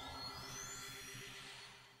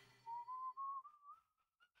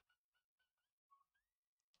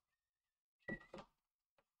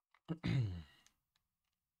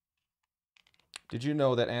 Did you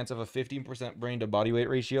know that ants have a 15% brain to body weight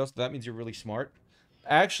ratio? So that means you're really smart.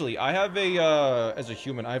 Actually, I have a, as a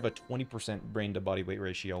human, I have a 20% brain to body weight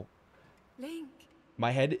ratio. Link. My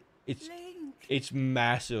head, it's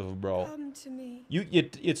massive, bro. Come to me.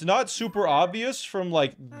 It's not super obvious from,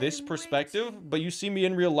 like, this perspective, but you see me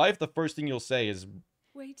in real life, the first thing you'll say is,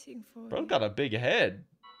 Waiting for bro's got a big head.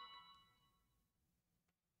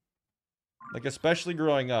 Like, especially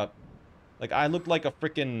growing up. Like, I looked like a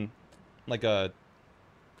freaking, like a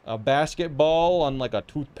basketball on, like, a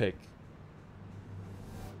toothpick.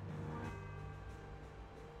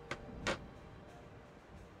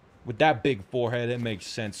 With that big forehead, it makes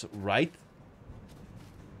sense, right?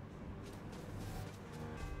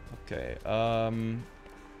 Okay,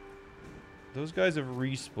 those guys have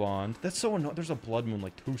respawned. That's so annoying. There's a blood moon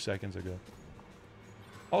like 2 seconds ago.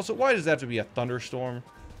 Also, why does that have to be a thunderstorm?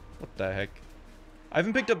 What the heck? I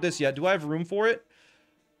haven't picked up this yet. Do I have room for it?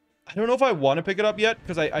 I don't know if I want to pick it up yet,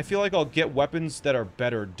 because I feel like I'll get weapons that are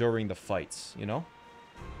better during the fights, you know?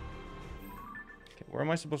 Okay, where am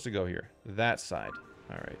I supposed to go here? That side.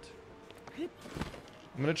 Alright.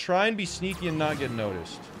 I'm gonna try and be sneaky and not get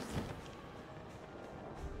noticed.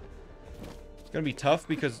 It's gonna be tough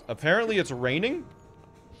because apparently it's raining.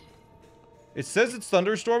 It says it's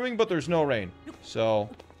thunderstorming, but there's no rain. So...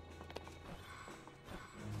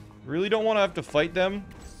 really don't want to have to fight them.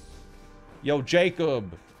 Yo,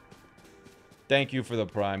 Jacob! Thank you for the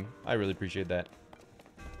prime. I really appreciate that.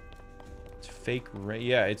 It's fake rain.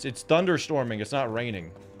 Yeah, it's thunderstorming. It's not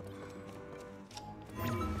raining.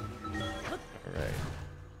 Alright.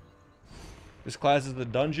 This class is the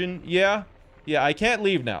dungeon. Yeah. Yeah, I can't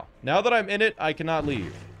leave now. Now that I'm in it, I cannot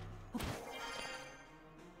leave.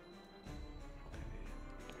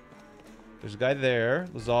 There's a guy there.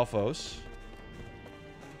 Lizalfos.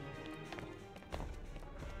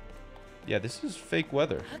 Yeah, this is fake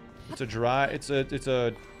weather. It's a dry... It's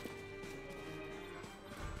a...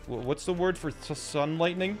 What's the word for sun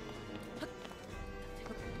lightning?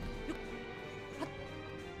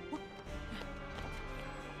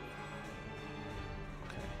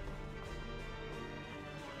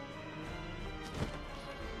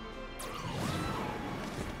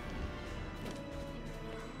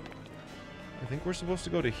 I think we're supposed to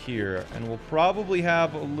go to here, and we'll probably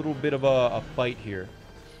have a little bit of a fight here.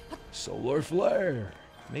 Solar flare.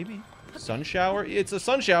 Maybe. Sun shower? It's a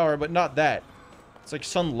sun shower, but not that. It's like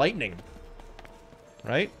sun lightning.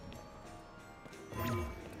 Right?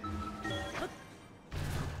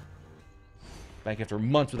 Back after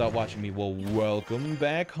months without watching me. Well, welcome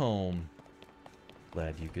back home.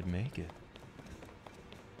 Glad you could make it.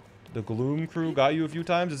 The Gloom Crew got you a few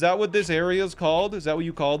times? Is that what this area is called? Is that what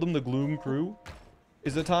you called them? The Gloom Crew?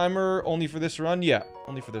 Is the timer only for this run? Yeah,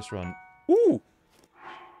 only for this run. Ooh!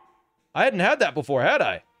 I hadn't had that before, had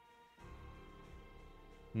I?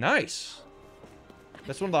 Nice.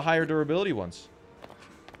 That's one of the higher durability ones.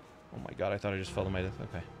 Oh my god, I thought I just fell to my death.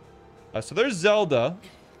 Okay. So there's Zelda.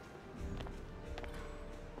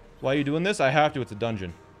 Why are you doing this? I have to. It's a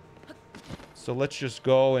dungeon. So let's just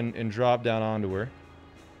go and drop down onto her.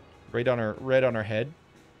 Right on her head.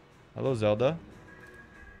 Hello, Zelda.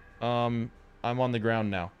 I'm on the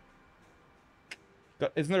ground now.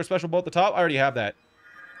 Isn't there a special bow at the top? I already have that.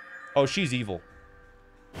 Oh, she's evil.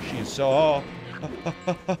 She is so...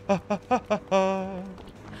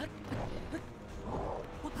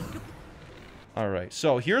 Alright,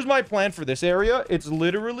 so here's my plan for this area. It's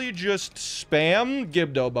literally just spam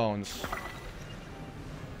Gibdo bones.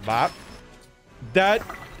 Bop. That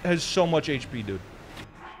has so much HP, dude.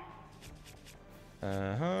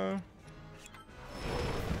 Uh-huh.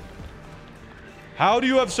 How do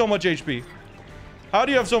you have so much HP? How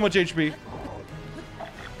do you have so much HP?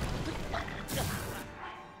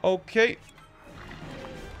 Okay.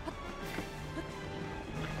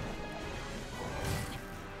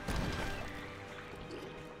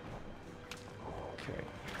 Okay.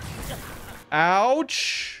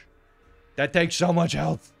 Ouch! That takes so much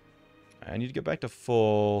health. I need to get back to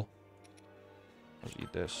full. Let's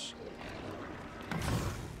eat this.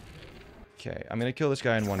 Okay, I'm gonna kill this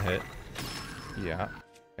guy in one hit. Yeah.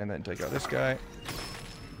 And then take out this guy.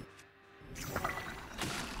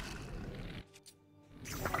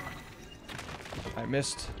 I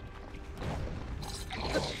missed.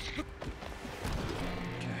 Okay.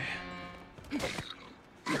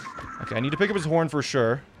 Okay, I need to pick up his horn for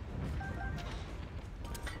sure.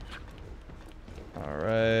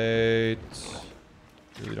 Alright.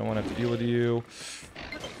 Really don't want to have to deal with you.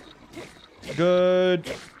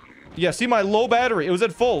 Good. Yeah, see my low battery? It was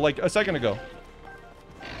at full, like, a second ago.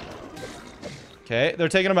 Okay, they're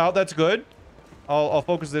taking him out. That's good. I'll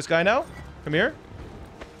focus this guy now. Come here.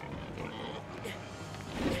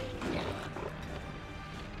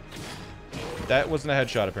 That wasn't a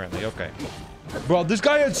headshot, apparently. Okay. Bro, this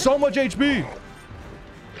guy had so much HP!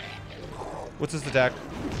 What's his attack?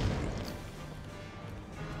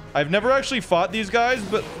 I've never actually fought these guys,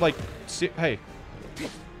 but, like... See, hey.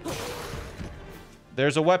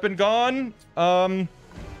 There's a weapon gone.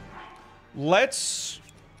 Let's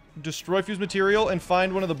destroy fuse material and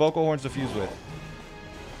find one of the Boko horns to fuse with.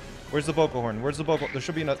 Where's the Boko horn? Where's the Boko... There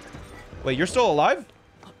should be another... Wait, you're still alive?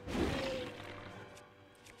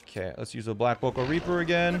 Okay, let's use the Black Boko Reaper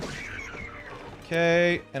again.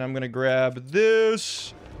 Okay, and I'm gonna grab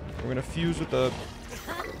this. We're gonna fuse with the...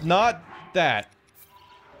 Not that.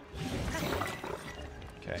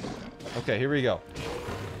 Okay. Okay, here we go.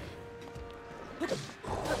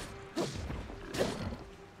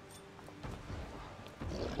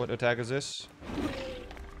 What attack is this?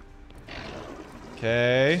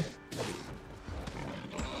 Okay.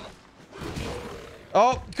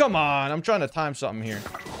 Oh, come on. I'm trying to time something here.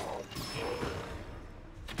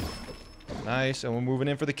 Nice. And we're moving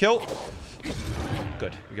in for the kill.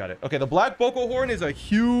 Good. We got it. Okay, the black Boko Horn is a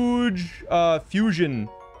huge fusion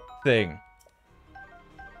thing.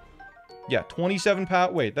 Yeah, 27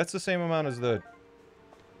 pound. Wait, that's the same amount as the...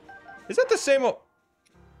 Is that the same...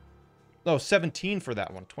 No, 17 for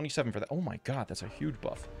that one. 27 for that. Oh my god, that's a huge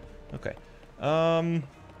buff. Okay.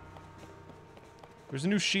 There's a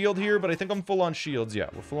new shield here, but I think I'm full on shields. Yeah,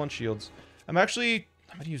 we're full on shields. I'm gonna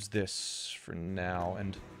use this for now.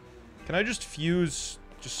 And can I just fuse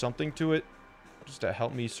just something to it? Just to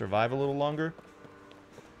help me survive a little longer?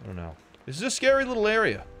 I don't know. This is a scary little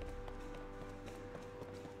area.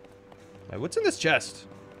 Wait, what's in this chest?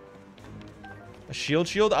 A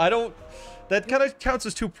shield? I don't... That kind of counts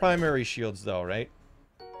as 2 primary shields, though, right?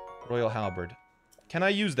 Royal Halberd. Can I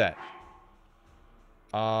use that?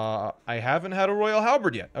 I haven't had a Royal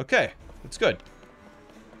Halberd yet. Okay, that's good.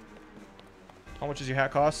 How much does your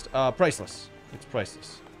hat cost? Priceless. It's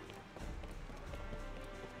priceless.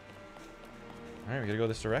 Alright, we gotta go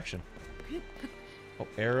this direction. Oh,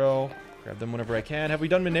 arrow. Grab them whenever I can. Have we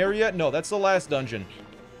done Minera yet? No, that's the last dungeon.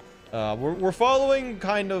 We're following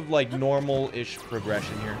kind of like normal-ish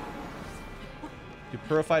progression here. Do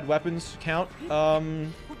purified weapons count?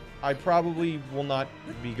 I probably will not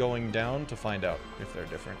be going down to find out if they're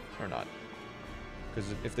different or not. Because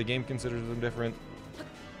if the game considers them different,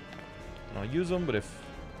 then I'll use them, but if...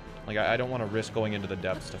 Like, I don't want to risk going into the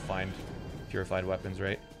depths to find purified weapons,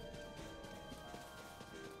 right?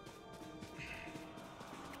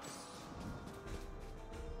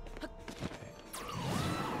 I'm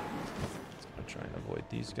trying to avoid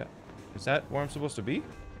these guys. Is that where I'm supposed to be?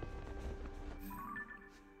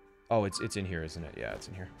 Oh, it's in here, isn't it? Yeah, it's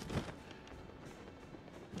in here.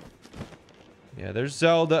 Yeah, there's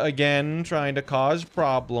Zelda again, trying to cause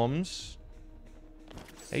problems.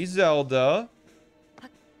 Hey, Zelda.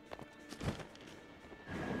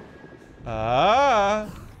 Ah!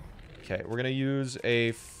 Okay, we're gonna use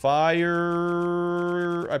a fire...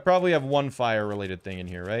 I probably have one fire-related thing in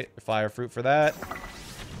here, right? Fire fruit for that.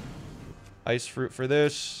 Ice fruit for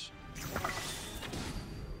this.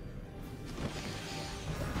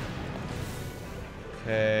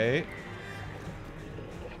 Okay.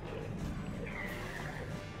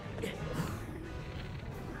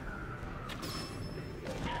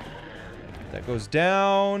 That goes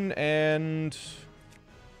down, and...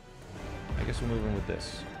 I guess we'll move in with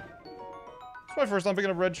this. It's my first time picking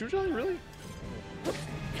up red shoe jelly, really?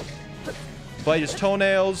 Bite his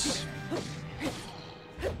toenails.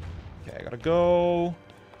 Okay, I gotta go.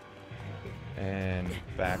 And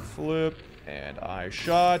backflip. And eye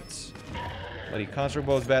shot. Bloody construct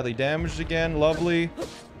bow is badly damaged again. Lovely.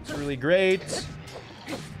 It's really great.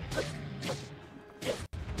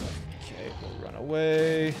 Okay, we'll run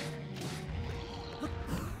away.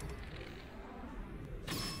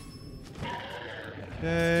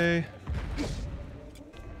 Okay.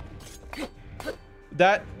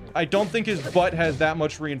 That, I don't think his butt has that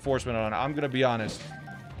much reinforcement on it. I'm gonna be honest.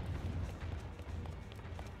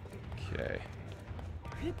 Okay.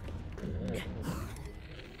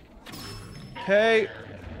 Okay.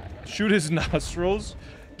 Shoot his nostrils.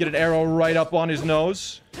 Get an arrow right up on his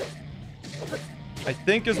nose. I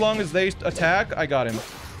think as long as they attack, I got him.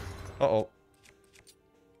 Uh-oh.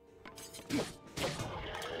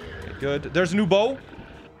 Okay, good. There's a new bow.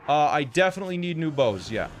 I definitely need new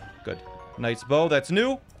bows. Yeah, good. Knight's bow, that's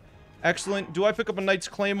new. Excellent. Do I pick up a Knight's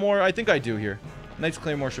Claymore? I think I do here. Knight's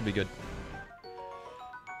Claymore should be good.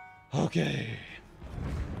 Okay.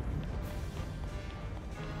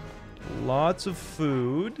 Lots of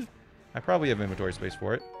food. I probably have inventory space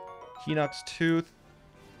for it. Hinox tooth.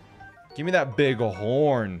 Give me that big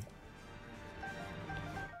horn.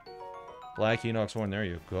 Black Hinox horn. There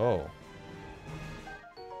you go.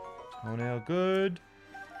 Toenail, good.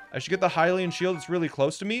 I should get the Hylian shield. It's really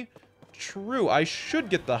close to me. True. I should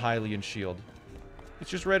get the Hylian shield.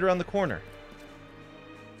 It's just right around the corner.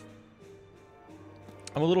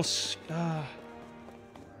 I'm a little...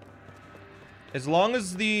 As long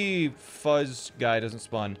as the fuzz guy doesn't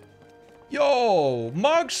spawn. Yo!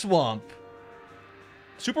 Mog Swamp!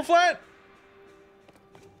 Super flat?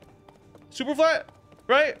 Super flat?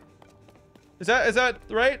 Right? Is that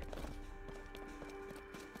right?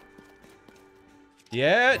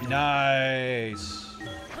 Yeah, nice.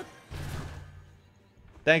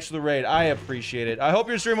 Thanks for the raid. I appreciate it. I hope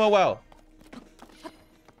you're streaming well.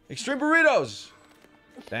 Extreme burritos.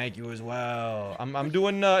 Thank you as well. I'm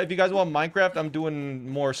doing, if you guys want Minecraft, I'm doing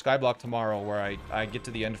more Skyblock tomorrow where I get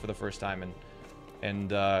to the end for the first time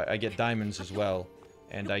and I get diamonds as well.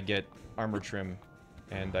 And I get armor trim.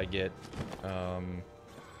 And I get,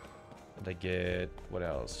 what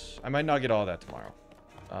else? I might not get all that tomorrow.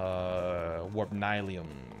 Warp Nylium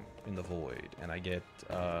in the void. And I get,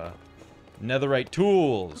 netherite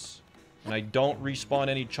tools. And I don't respawn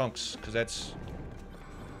any chunks, because that's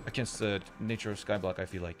against the nature of Skyblock, I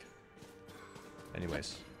feel like.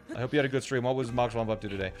 Anyways, I hope you had a good stream. What was Moxwomp up to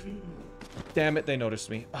today? Damn it, they noticed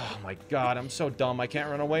me. Oh my god, I'm so dumb. I can't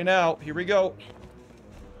run away now. Here we go.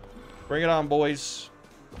 Bring it on, boys.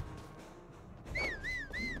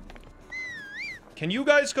 Can you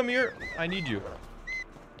guys come here? I need you.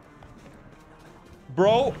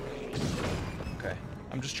 Bro. Okay.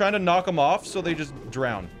 I'm just trying to knock them off so they just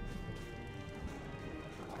drown.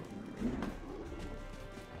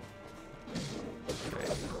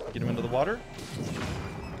 Get him into the water.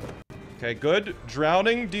 Okay, good.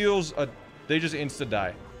 Drowning deals a... They just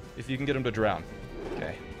insta-die. If you can get them to drown.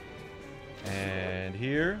 Okay. And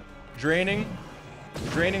here. Draining.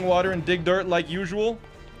 Draining water and dig dirt like usual.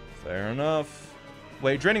 Fair enough.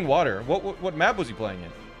 Wait, draining water. What map was he playing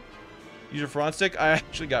in? Use your front stick? I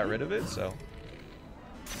actually got rid of it, so... Alright,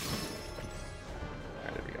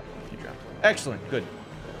 there we go. You drown. Excellent. Good.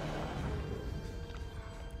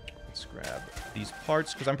 Let's grab these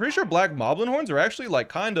parts, because I'm pretty sure black moblin horns are actually like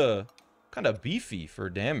kind of beefy for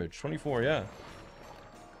damage. 24, yeah.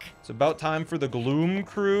 It's about time for the gloom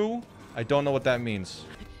crew. I don't know what that means.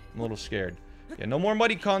 I'm a little scared. Yeah, no more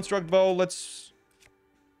muddy construct bow. Let's,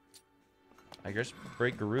 I guess,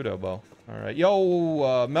 break Gerudo bow. All right,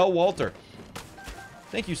 yo, Mel Walter.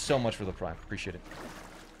 Thank you so much for the prime. Appreciate it.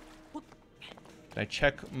 Can I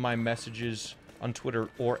check my messages on Twitter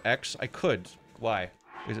or X? I could. Why?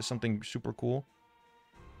 Is it something super cool?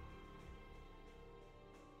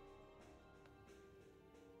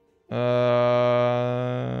 Boom,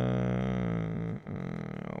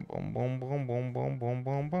 boom, boom, boom, boom, boom,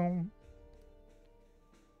 boom, boom.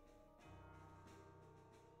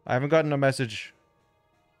 I haven't gotten a message.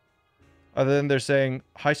 Other than they're saying,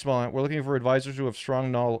 "Hi, SmallAnt, we're looking for advisors who have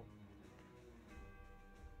strong null."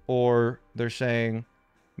 Or they're saying,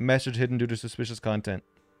 "Message hidden due to suspicious content."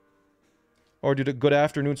 Or due to "Good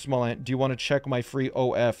afternoon, SmallAnt. Do you want to check my free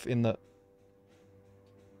OF in the..."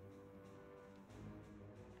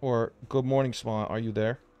 Or "Good morning, SmallAnt. Are you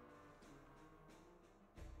there?"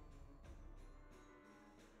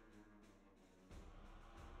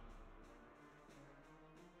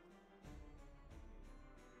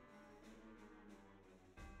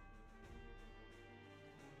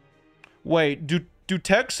 Wait, do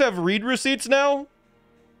texts have read receipts now?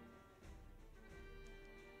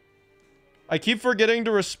 I keep forgetting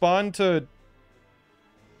to respond to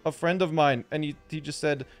a friend of mine, and he just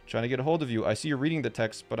said, "Trying to get a hold of you. I see you're reading the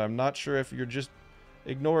text, but I'm not sure if you're just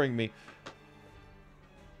ignoring me."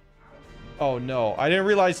 Oh no, I didn't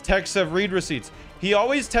realize texts have read receipts. He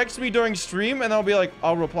always texts me during stream, and I'll be like,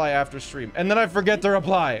 "I'll reply after stream," and then I forget to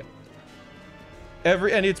reply.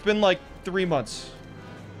 And it's been like 3 months.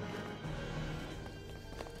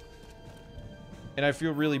 And I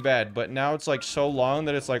feel really bad, but now it's like so long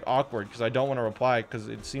that it's like awkward because I don't want to reply because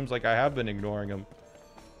it seems like I have been ignoring him.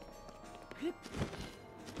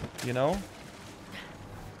 You know?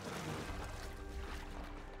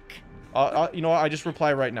 You know what? I just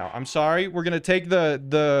reply right now. I'm sorry. We're gonna take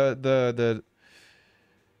the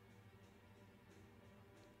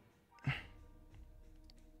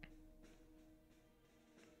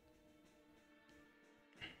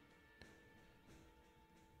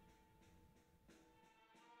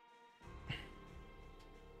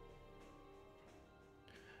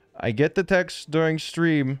I get the texts during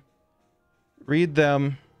stream, read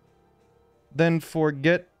them, then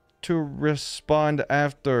forget to respond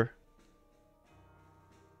after.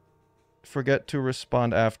 Forget to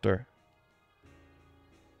respond after.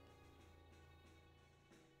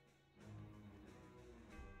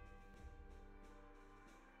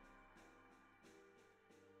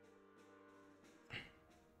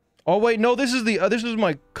 Oh wait, no, this is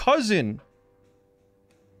my cousin.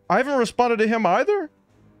 I haven't responded to him either.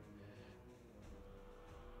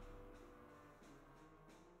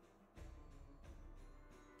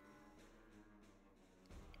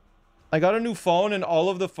 I got a new phone and all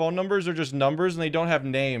of the phone numbers are just numbers and they don't have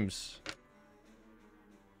names.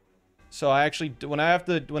 So I actually,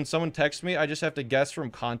 when someone texts me, I just have to guess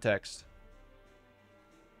from context.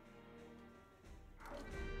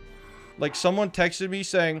 Like someone texted me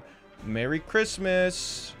saying, "Merry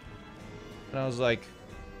Christmas." And I was like,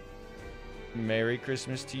 "Merry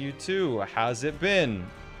Christmas to you too. How's it been?"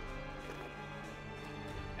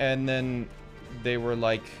 And then they were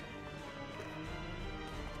like,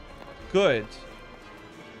 good.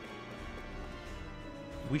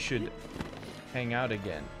 We should hang out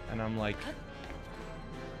again. And I'm like,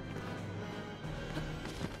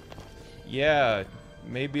 yeah,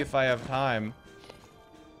 maybe if I have time.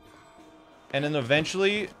 And then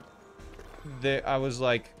eventually, I was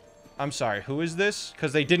like, I'm sorry, who is this?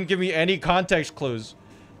 Because they didn't give me any context clues.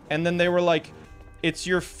 And then they were like, it's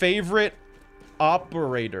your favorite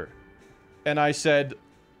operator. And I said,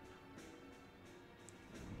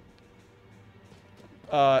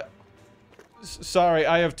 sorry,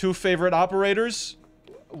 I have 2 favorite operators.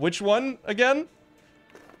 Which one again?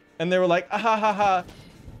 And they were like, ah ha ha ha.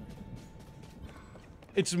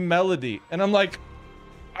 It's Melody. And I'm like,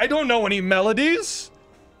 I don't know any melodies.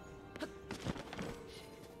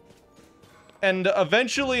 And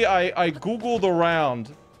eventually I Googled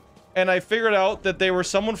around and I figured out that they were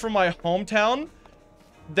someone from my hometown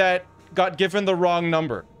that got given the wrong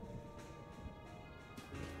number.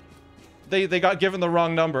 They got given the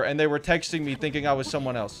wrong number and they were texting me thinking I was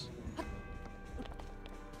someone else.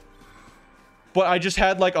 But I just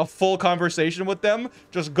had like a full conversation with them,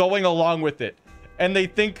 just going along with it. And they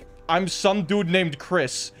think I'm some dude named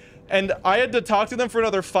Chris. And I had to talk to them for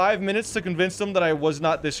another 5 minutes to convince them that I was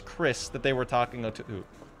not this Chris that they were talking to.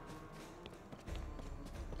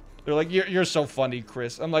 They're like, you're so funny,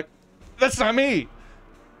 Chris. I'm like, that's not me.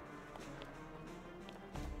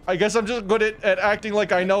 I guess I'm just good at acting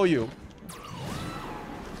like I know you.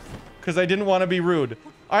 Because I didn't want to be rude.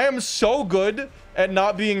 I am so good at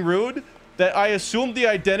not being rude that I assumed the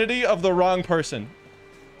identity of the wrong person.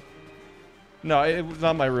 No, it was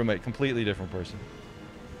not my roommate. Completely different person.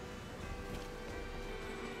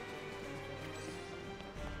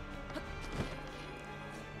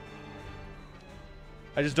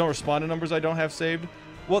 I just don't respond to numbers I don't have saved.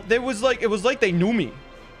 Well, it was like they knew me.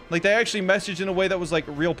 Like they actually messaged in a way that was like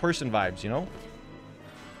real person vibes, you know?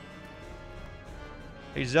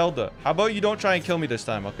 Hey, Zelda, how about you don't try and kill me this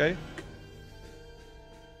time, okay?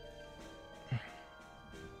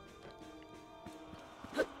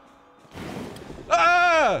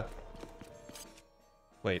 Ah!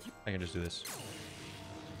 Wait, I can just do this.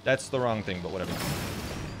 That's the wrong thing, but whatever.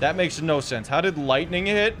 That makes no sense. How did lightning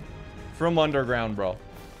hit from underground, bro?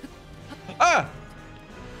 Ah!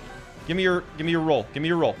 Give me your roll. Give me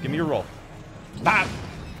your roll. Give me your roll. Ah!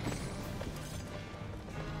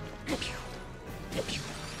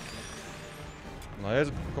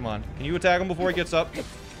 Come on. Can you attack him before he gets up?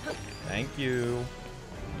 Thank you.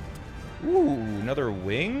 Ooh, another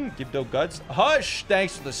wing? Give no guts. Hush!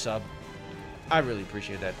 Thanks for the sub. I really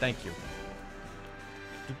appreciate that. Thank you.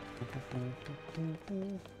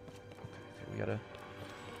 Okay, we gotta...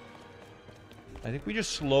 I think we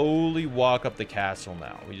just slowly walk up the castle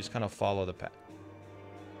now. We just kind of follow the path.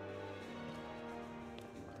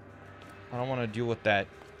 I don't want to deal with that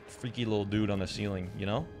freaky little dude on the ceiling, you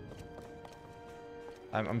know?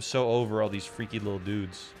 I'm so over all these freaky little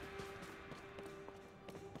dudes.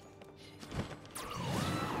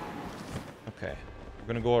 Okay. We're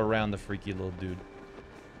gonna go around the freaky little dude.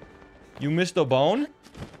 You missed a bone?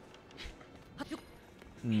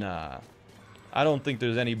 Nah. I don't think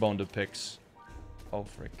there's any bone to picks. Oh,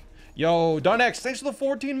 frick. Yo, Darnex, thanks for the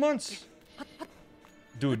 14 months.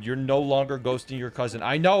 Dude, you're no longer ghosting your cousin.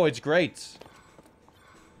 I know, it's great.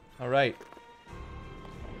 Alright.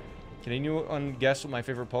 Can anyone guess what my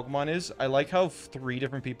favorite Pokemon is? I like how 3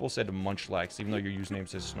 different people said Munchlax, even though your username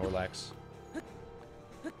says Snorlax.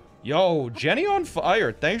 Yo, Jenny on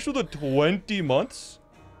fire. Thanks for the 20 months.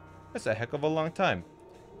 That's a heck of a long time.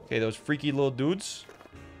 Okay, those freaky little dudes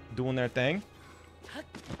doing their thing.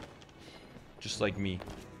 Just like me.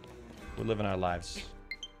 We're living our lives.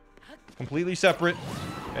 Completely separate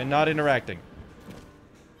and not interacting.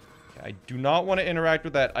 Okay, I do not want to interact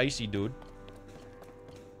with that icy dude.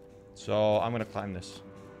 So, I'm going to climb this.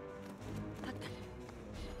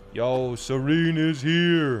 Yo, Serene is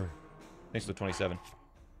here. Thanks for the 27.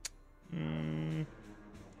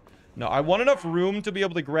 No, I want enough room to be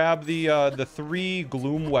able to grab the 3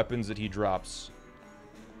 gloom weapons that he drops.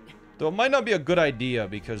 Though it might not be a good idea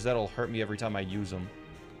because that'll hurt me every time I use them.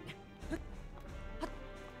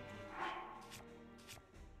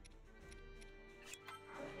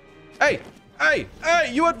 Hey! Hey!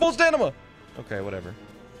 Hey! You had full stamina! Okay, whatever.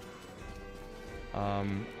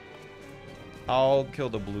 I'll kill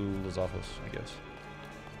the blue Lizalfos, I guess.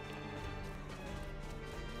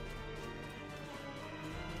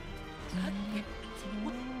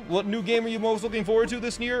 What new game are you most looking forward to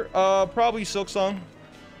this year? Probably Silksong.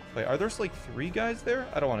 Wait, are there like 3 guys there?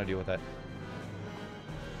 I don't want to deal with that.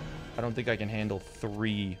 I don't think I can handle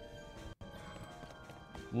 3.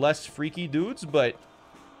 less freaky dudes, but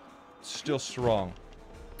still strong.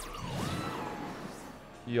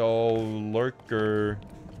 Yo, lurker.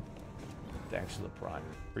 Thanks for the prime.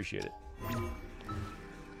 Appreciate it.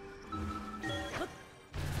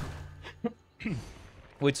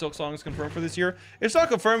 Wait, Silk Song is confirmed for this year? It's not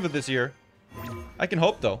confirmed for this year. I can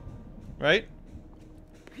hope, though. Right?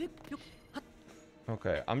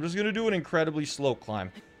 Okay, I'm just gonna do an incredibly slow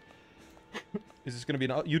climb. Is this gonna be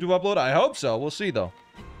an YouTube upload? I hope so. We'll see, though.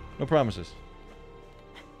 No promises.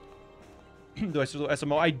 Do I still do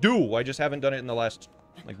SMO? I do! I just haven't done it in the last,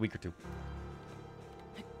 like, week or two.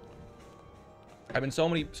 I've been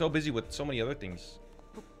so busy with so many other things.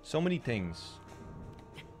 So many things.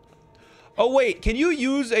 Oh, wait. Can you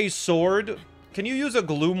use a sword? Can you use a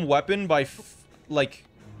gloom weapon by, like...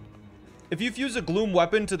 If you fuse a gloom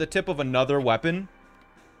weapon to the tip of another weapon,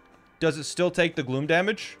 does it still take the gloom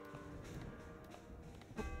damage?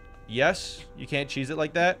 Yes? You can't cheese it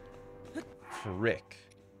like that? Frick.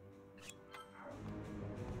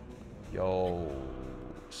 Yo.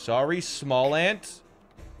 Sorry, SmallAnt.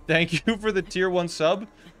 Thank you for the tier 1 sub.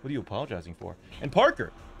 What are you apologizing for? And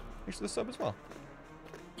Parker. Thanks for the sub as well.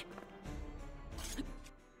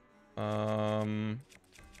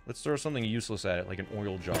 Let's throw something useless at it, like an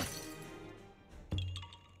oil jar.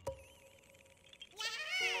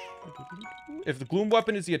 If the gloom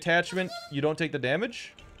weapon is the attachment, you don't take the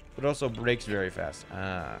damage, but it also breaks very fast.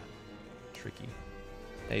 Ah, tricky.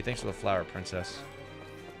 Hey, thanks for the flower, princess.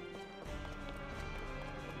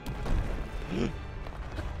 Is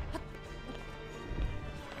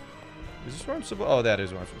this where I'm supposed? Oh, that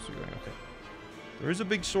is where I'm supposed to be going. Okay. There is a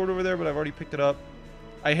big sword over there, but I've already picked it up.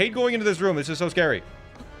 I hate going into this room. It's just so scary.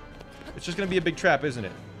 It's just gonna be a big trap, isn't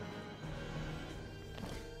it?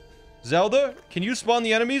 Zelda, can you spawn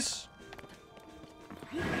the enemies?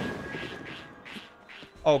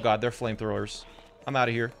 Oh god, they're flamethrowers. I'm out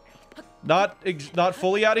of here. Not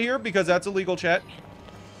fully out of here because that's illegal, chat.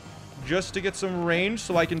 Just to get some range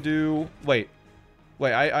so I can do... Wait,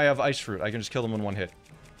 I have ice fruit. I can just kill them in one hit.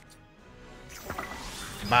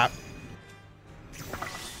 Bop.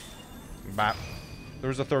 Bop.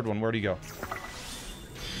 There's a third one. Where'd he go?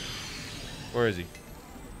 Where is he?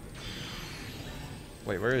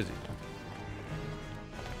 Wait, where is he?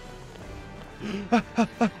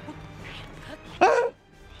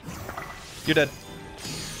 You're dead.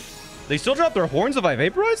 They still drop their horns if I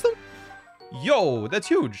vaporize them? Yo, that's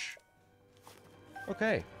huge.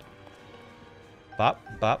 Okay. Bop,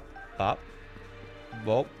 bop, bop.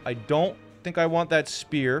 Well, I don't think I want that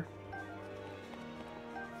spear.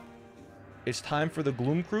 It's time for the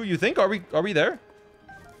Gloom Crew. You think? Are we there?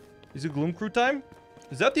 Is it Gloom Crew time?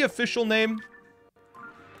 Is that the official name?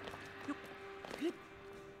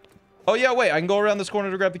 Oh yeah, wait. I can go around this corner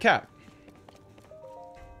to grab the cap.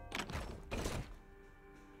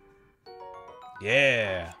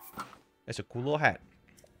 Yeah. That's a cool little hat.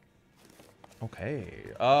 Okay.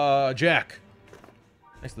 Jack.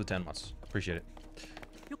 Thanks for the 10 months. Appreciate it.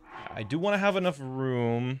 I do want to have enough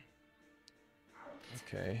room.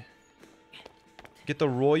 Okay. Get the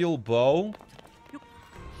royal bow.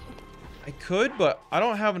 I could, but I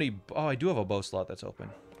don't have any... Oh, I do have a bow slot that's open.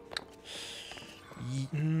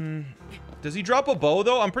 Does he drop a bow,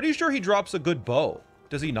 though? I'm pretty sure he drops a good bow.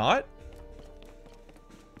 Does he not?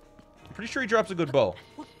 I'm pretty sure he drops a good bow.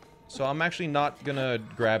 So I'm actually not gonna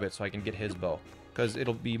grab it so I can get his bow. Because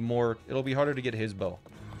it'll be harder to get his bow.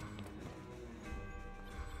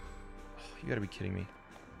 Oh, you gotta be kidding me.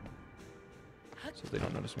 So they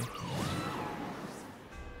don't notice me.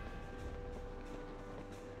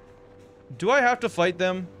 Do I have to fight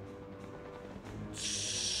them?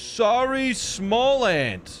 Sorry,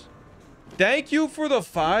 SmallAnt. Thank you for the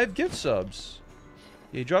 5 gift subs.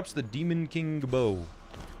 Yeah, he drops the Demon King bow.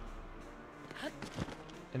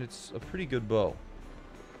 And it's a pretty good bow.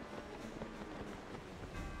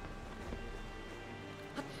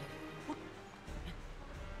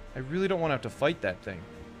 I really don't want to have to fight that thing.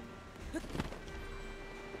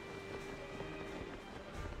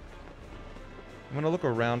 I'm gonna look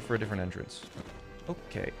around for a different entrance.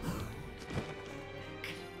 Okay.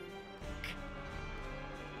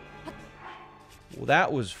 Well,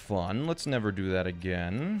 that was fun. Let's never do that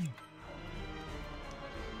again.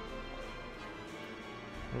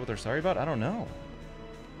 What they're sorry about? I don't know.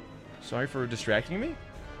 Sorry for distracting me?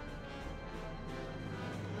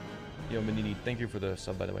 Yo, Manini, thank you for the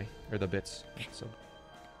sub, by the way. Or the bits. Sub.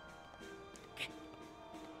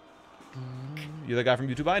 You're the guy from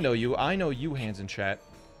YouTube? I know you. I know you, hands in chat.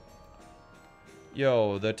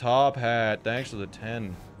 Yo, the top hat. Thanks for the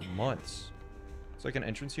 10 months. It's like an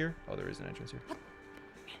entrance here? Oh, there is an entrance here.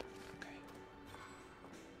 Okay.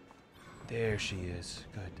 There she is.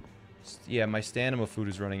 Good. Yeah, my stamina food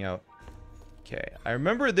is running out. Okay. I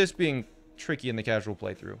remember this being tricky in the casual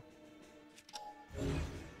playthrough.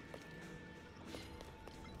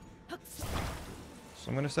 So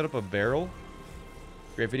I'm going to set up a barrel.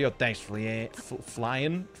 Great video. Thanks,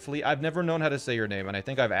 Flying. I've never known how to say your name, and I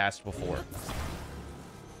think I've asked before.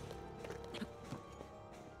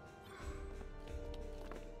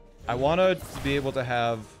 I want to be able to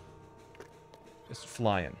have... It's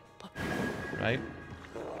flying. Right?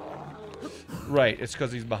 Right, it's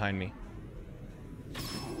because he's behind me.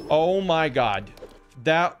 Oh my god.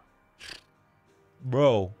 That...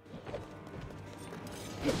 Bro.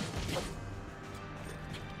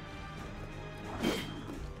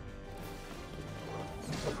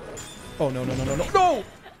 Oh, no, no, no, no, no. No!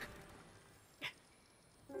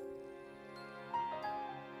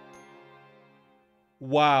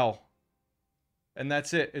 Wow. And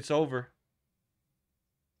that's it. It's over.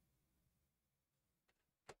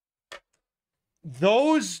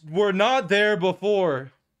 Those were not there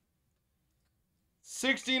before.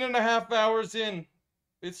 16.5 hours in.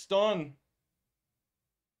 It's done.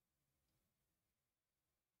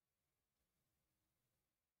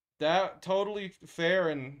 That totally fair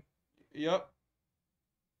and... Yep.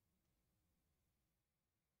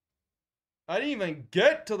 I didn't even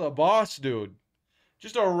get to the boss, dude.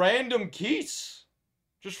 Just a random keys.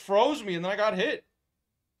 Just froze me and then I got hit.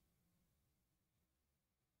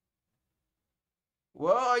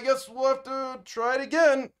 Well, I guess we'll have to try it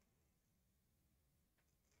again.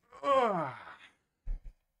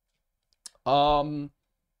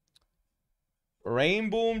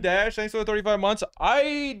 Rainboom Dash, thanks for the 35 months.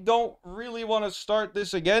 I don't really want to start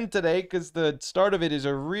this again today because the start of it is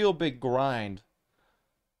a real big grind.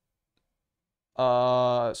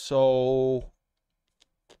 So...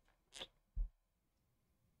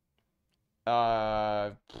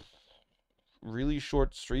 really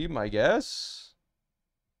short stream, I guess.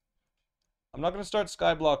 I'm not going to start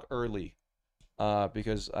Skyblock early.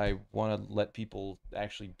 Because I want to let people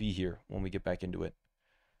actually be here when we get back into it.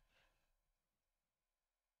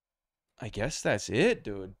 I guess that's it,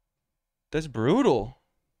 dude. That's brutal.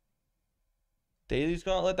 Daily's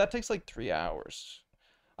Gauntlet, that takes like 3 hours.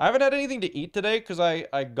 I haven't had anything to eat today because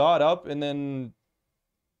I got up and then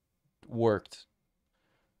worked.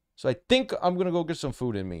 So I think I'm going to go get some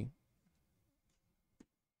food in me.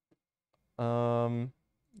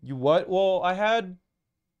 You what? Well, I had...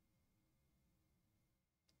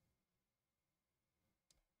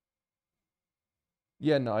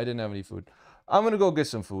 Yeah, no, I didn't have any food. I'm gonna go get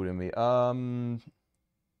some food in me.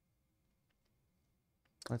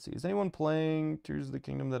 Let's see. Is anyone playing Tears of the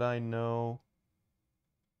Kingdom that I know?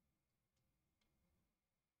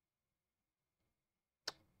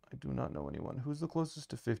 I do not know anyone. Who's the closest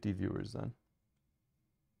to 50 viewers then?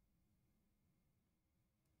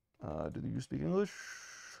 Do you speak English?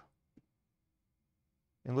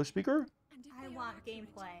 English speaker? I want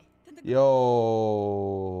gameplay.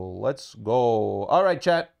 Yo, let's go. All right,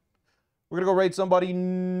 chat. We're gonna go raid somebody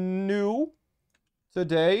new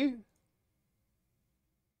today.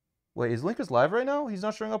 Wait, is Linkus live right now? He's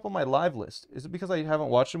not showing up on my live list. Is it because I haven't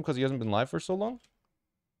watched him because he hasn't been live for so long?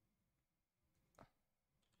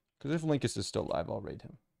 Because if Linkus is still live, I'll raid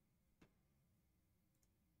him.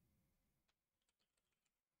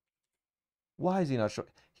 Why is he not showing?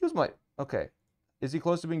 He was my... Okay. Is he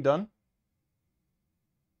close to being done?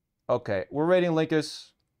 Okay, we're raiding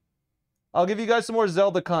Linkus. I'll give you guys some more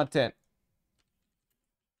Zelda content.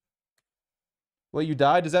 Wait, you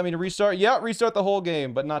died? Does that mean to restart? Yeah, restart the whole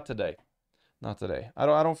game, but not today. Not today. I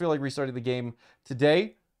don't feel like restarting the game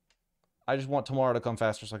today. I just want tomorrow to come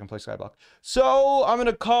faster so I can play Skyblock. So, I'm going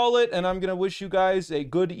to call it, and I'm going to wish you guys a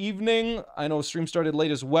good evening. I know stream started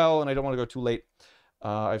late as well, and I don't want to go too late.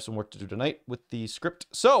 I have some work to do tonight with the script.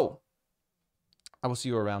 So, I will see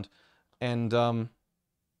you around. And,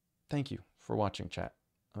 thank you for watching, chat.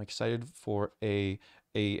 I'm excited for a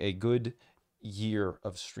good year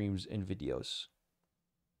of streams and videos.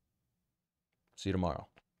 See you tomorrow.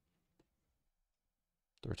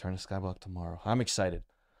 The return of Skyblock tomorrow. I'm excited.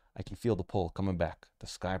 I can feel the pull coming back. The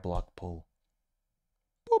Skyblock pull.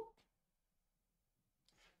 Boop.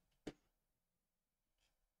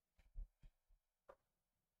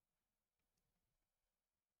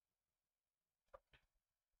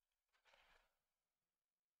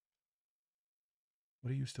 What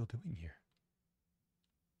are you still doing here?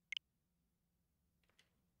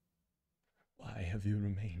 Why have you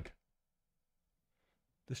remained?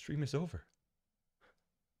 The stream is over.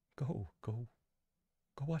 Go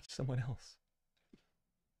watch someone else.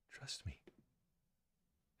 Trust me.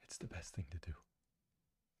 It's the best thing to do.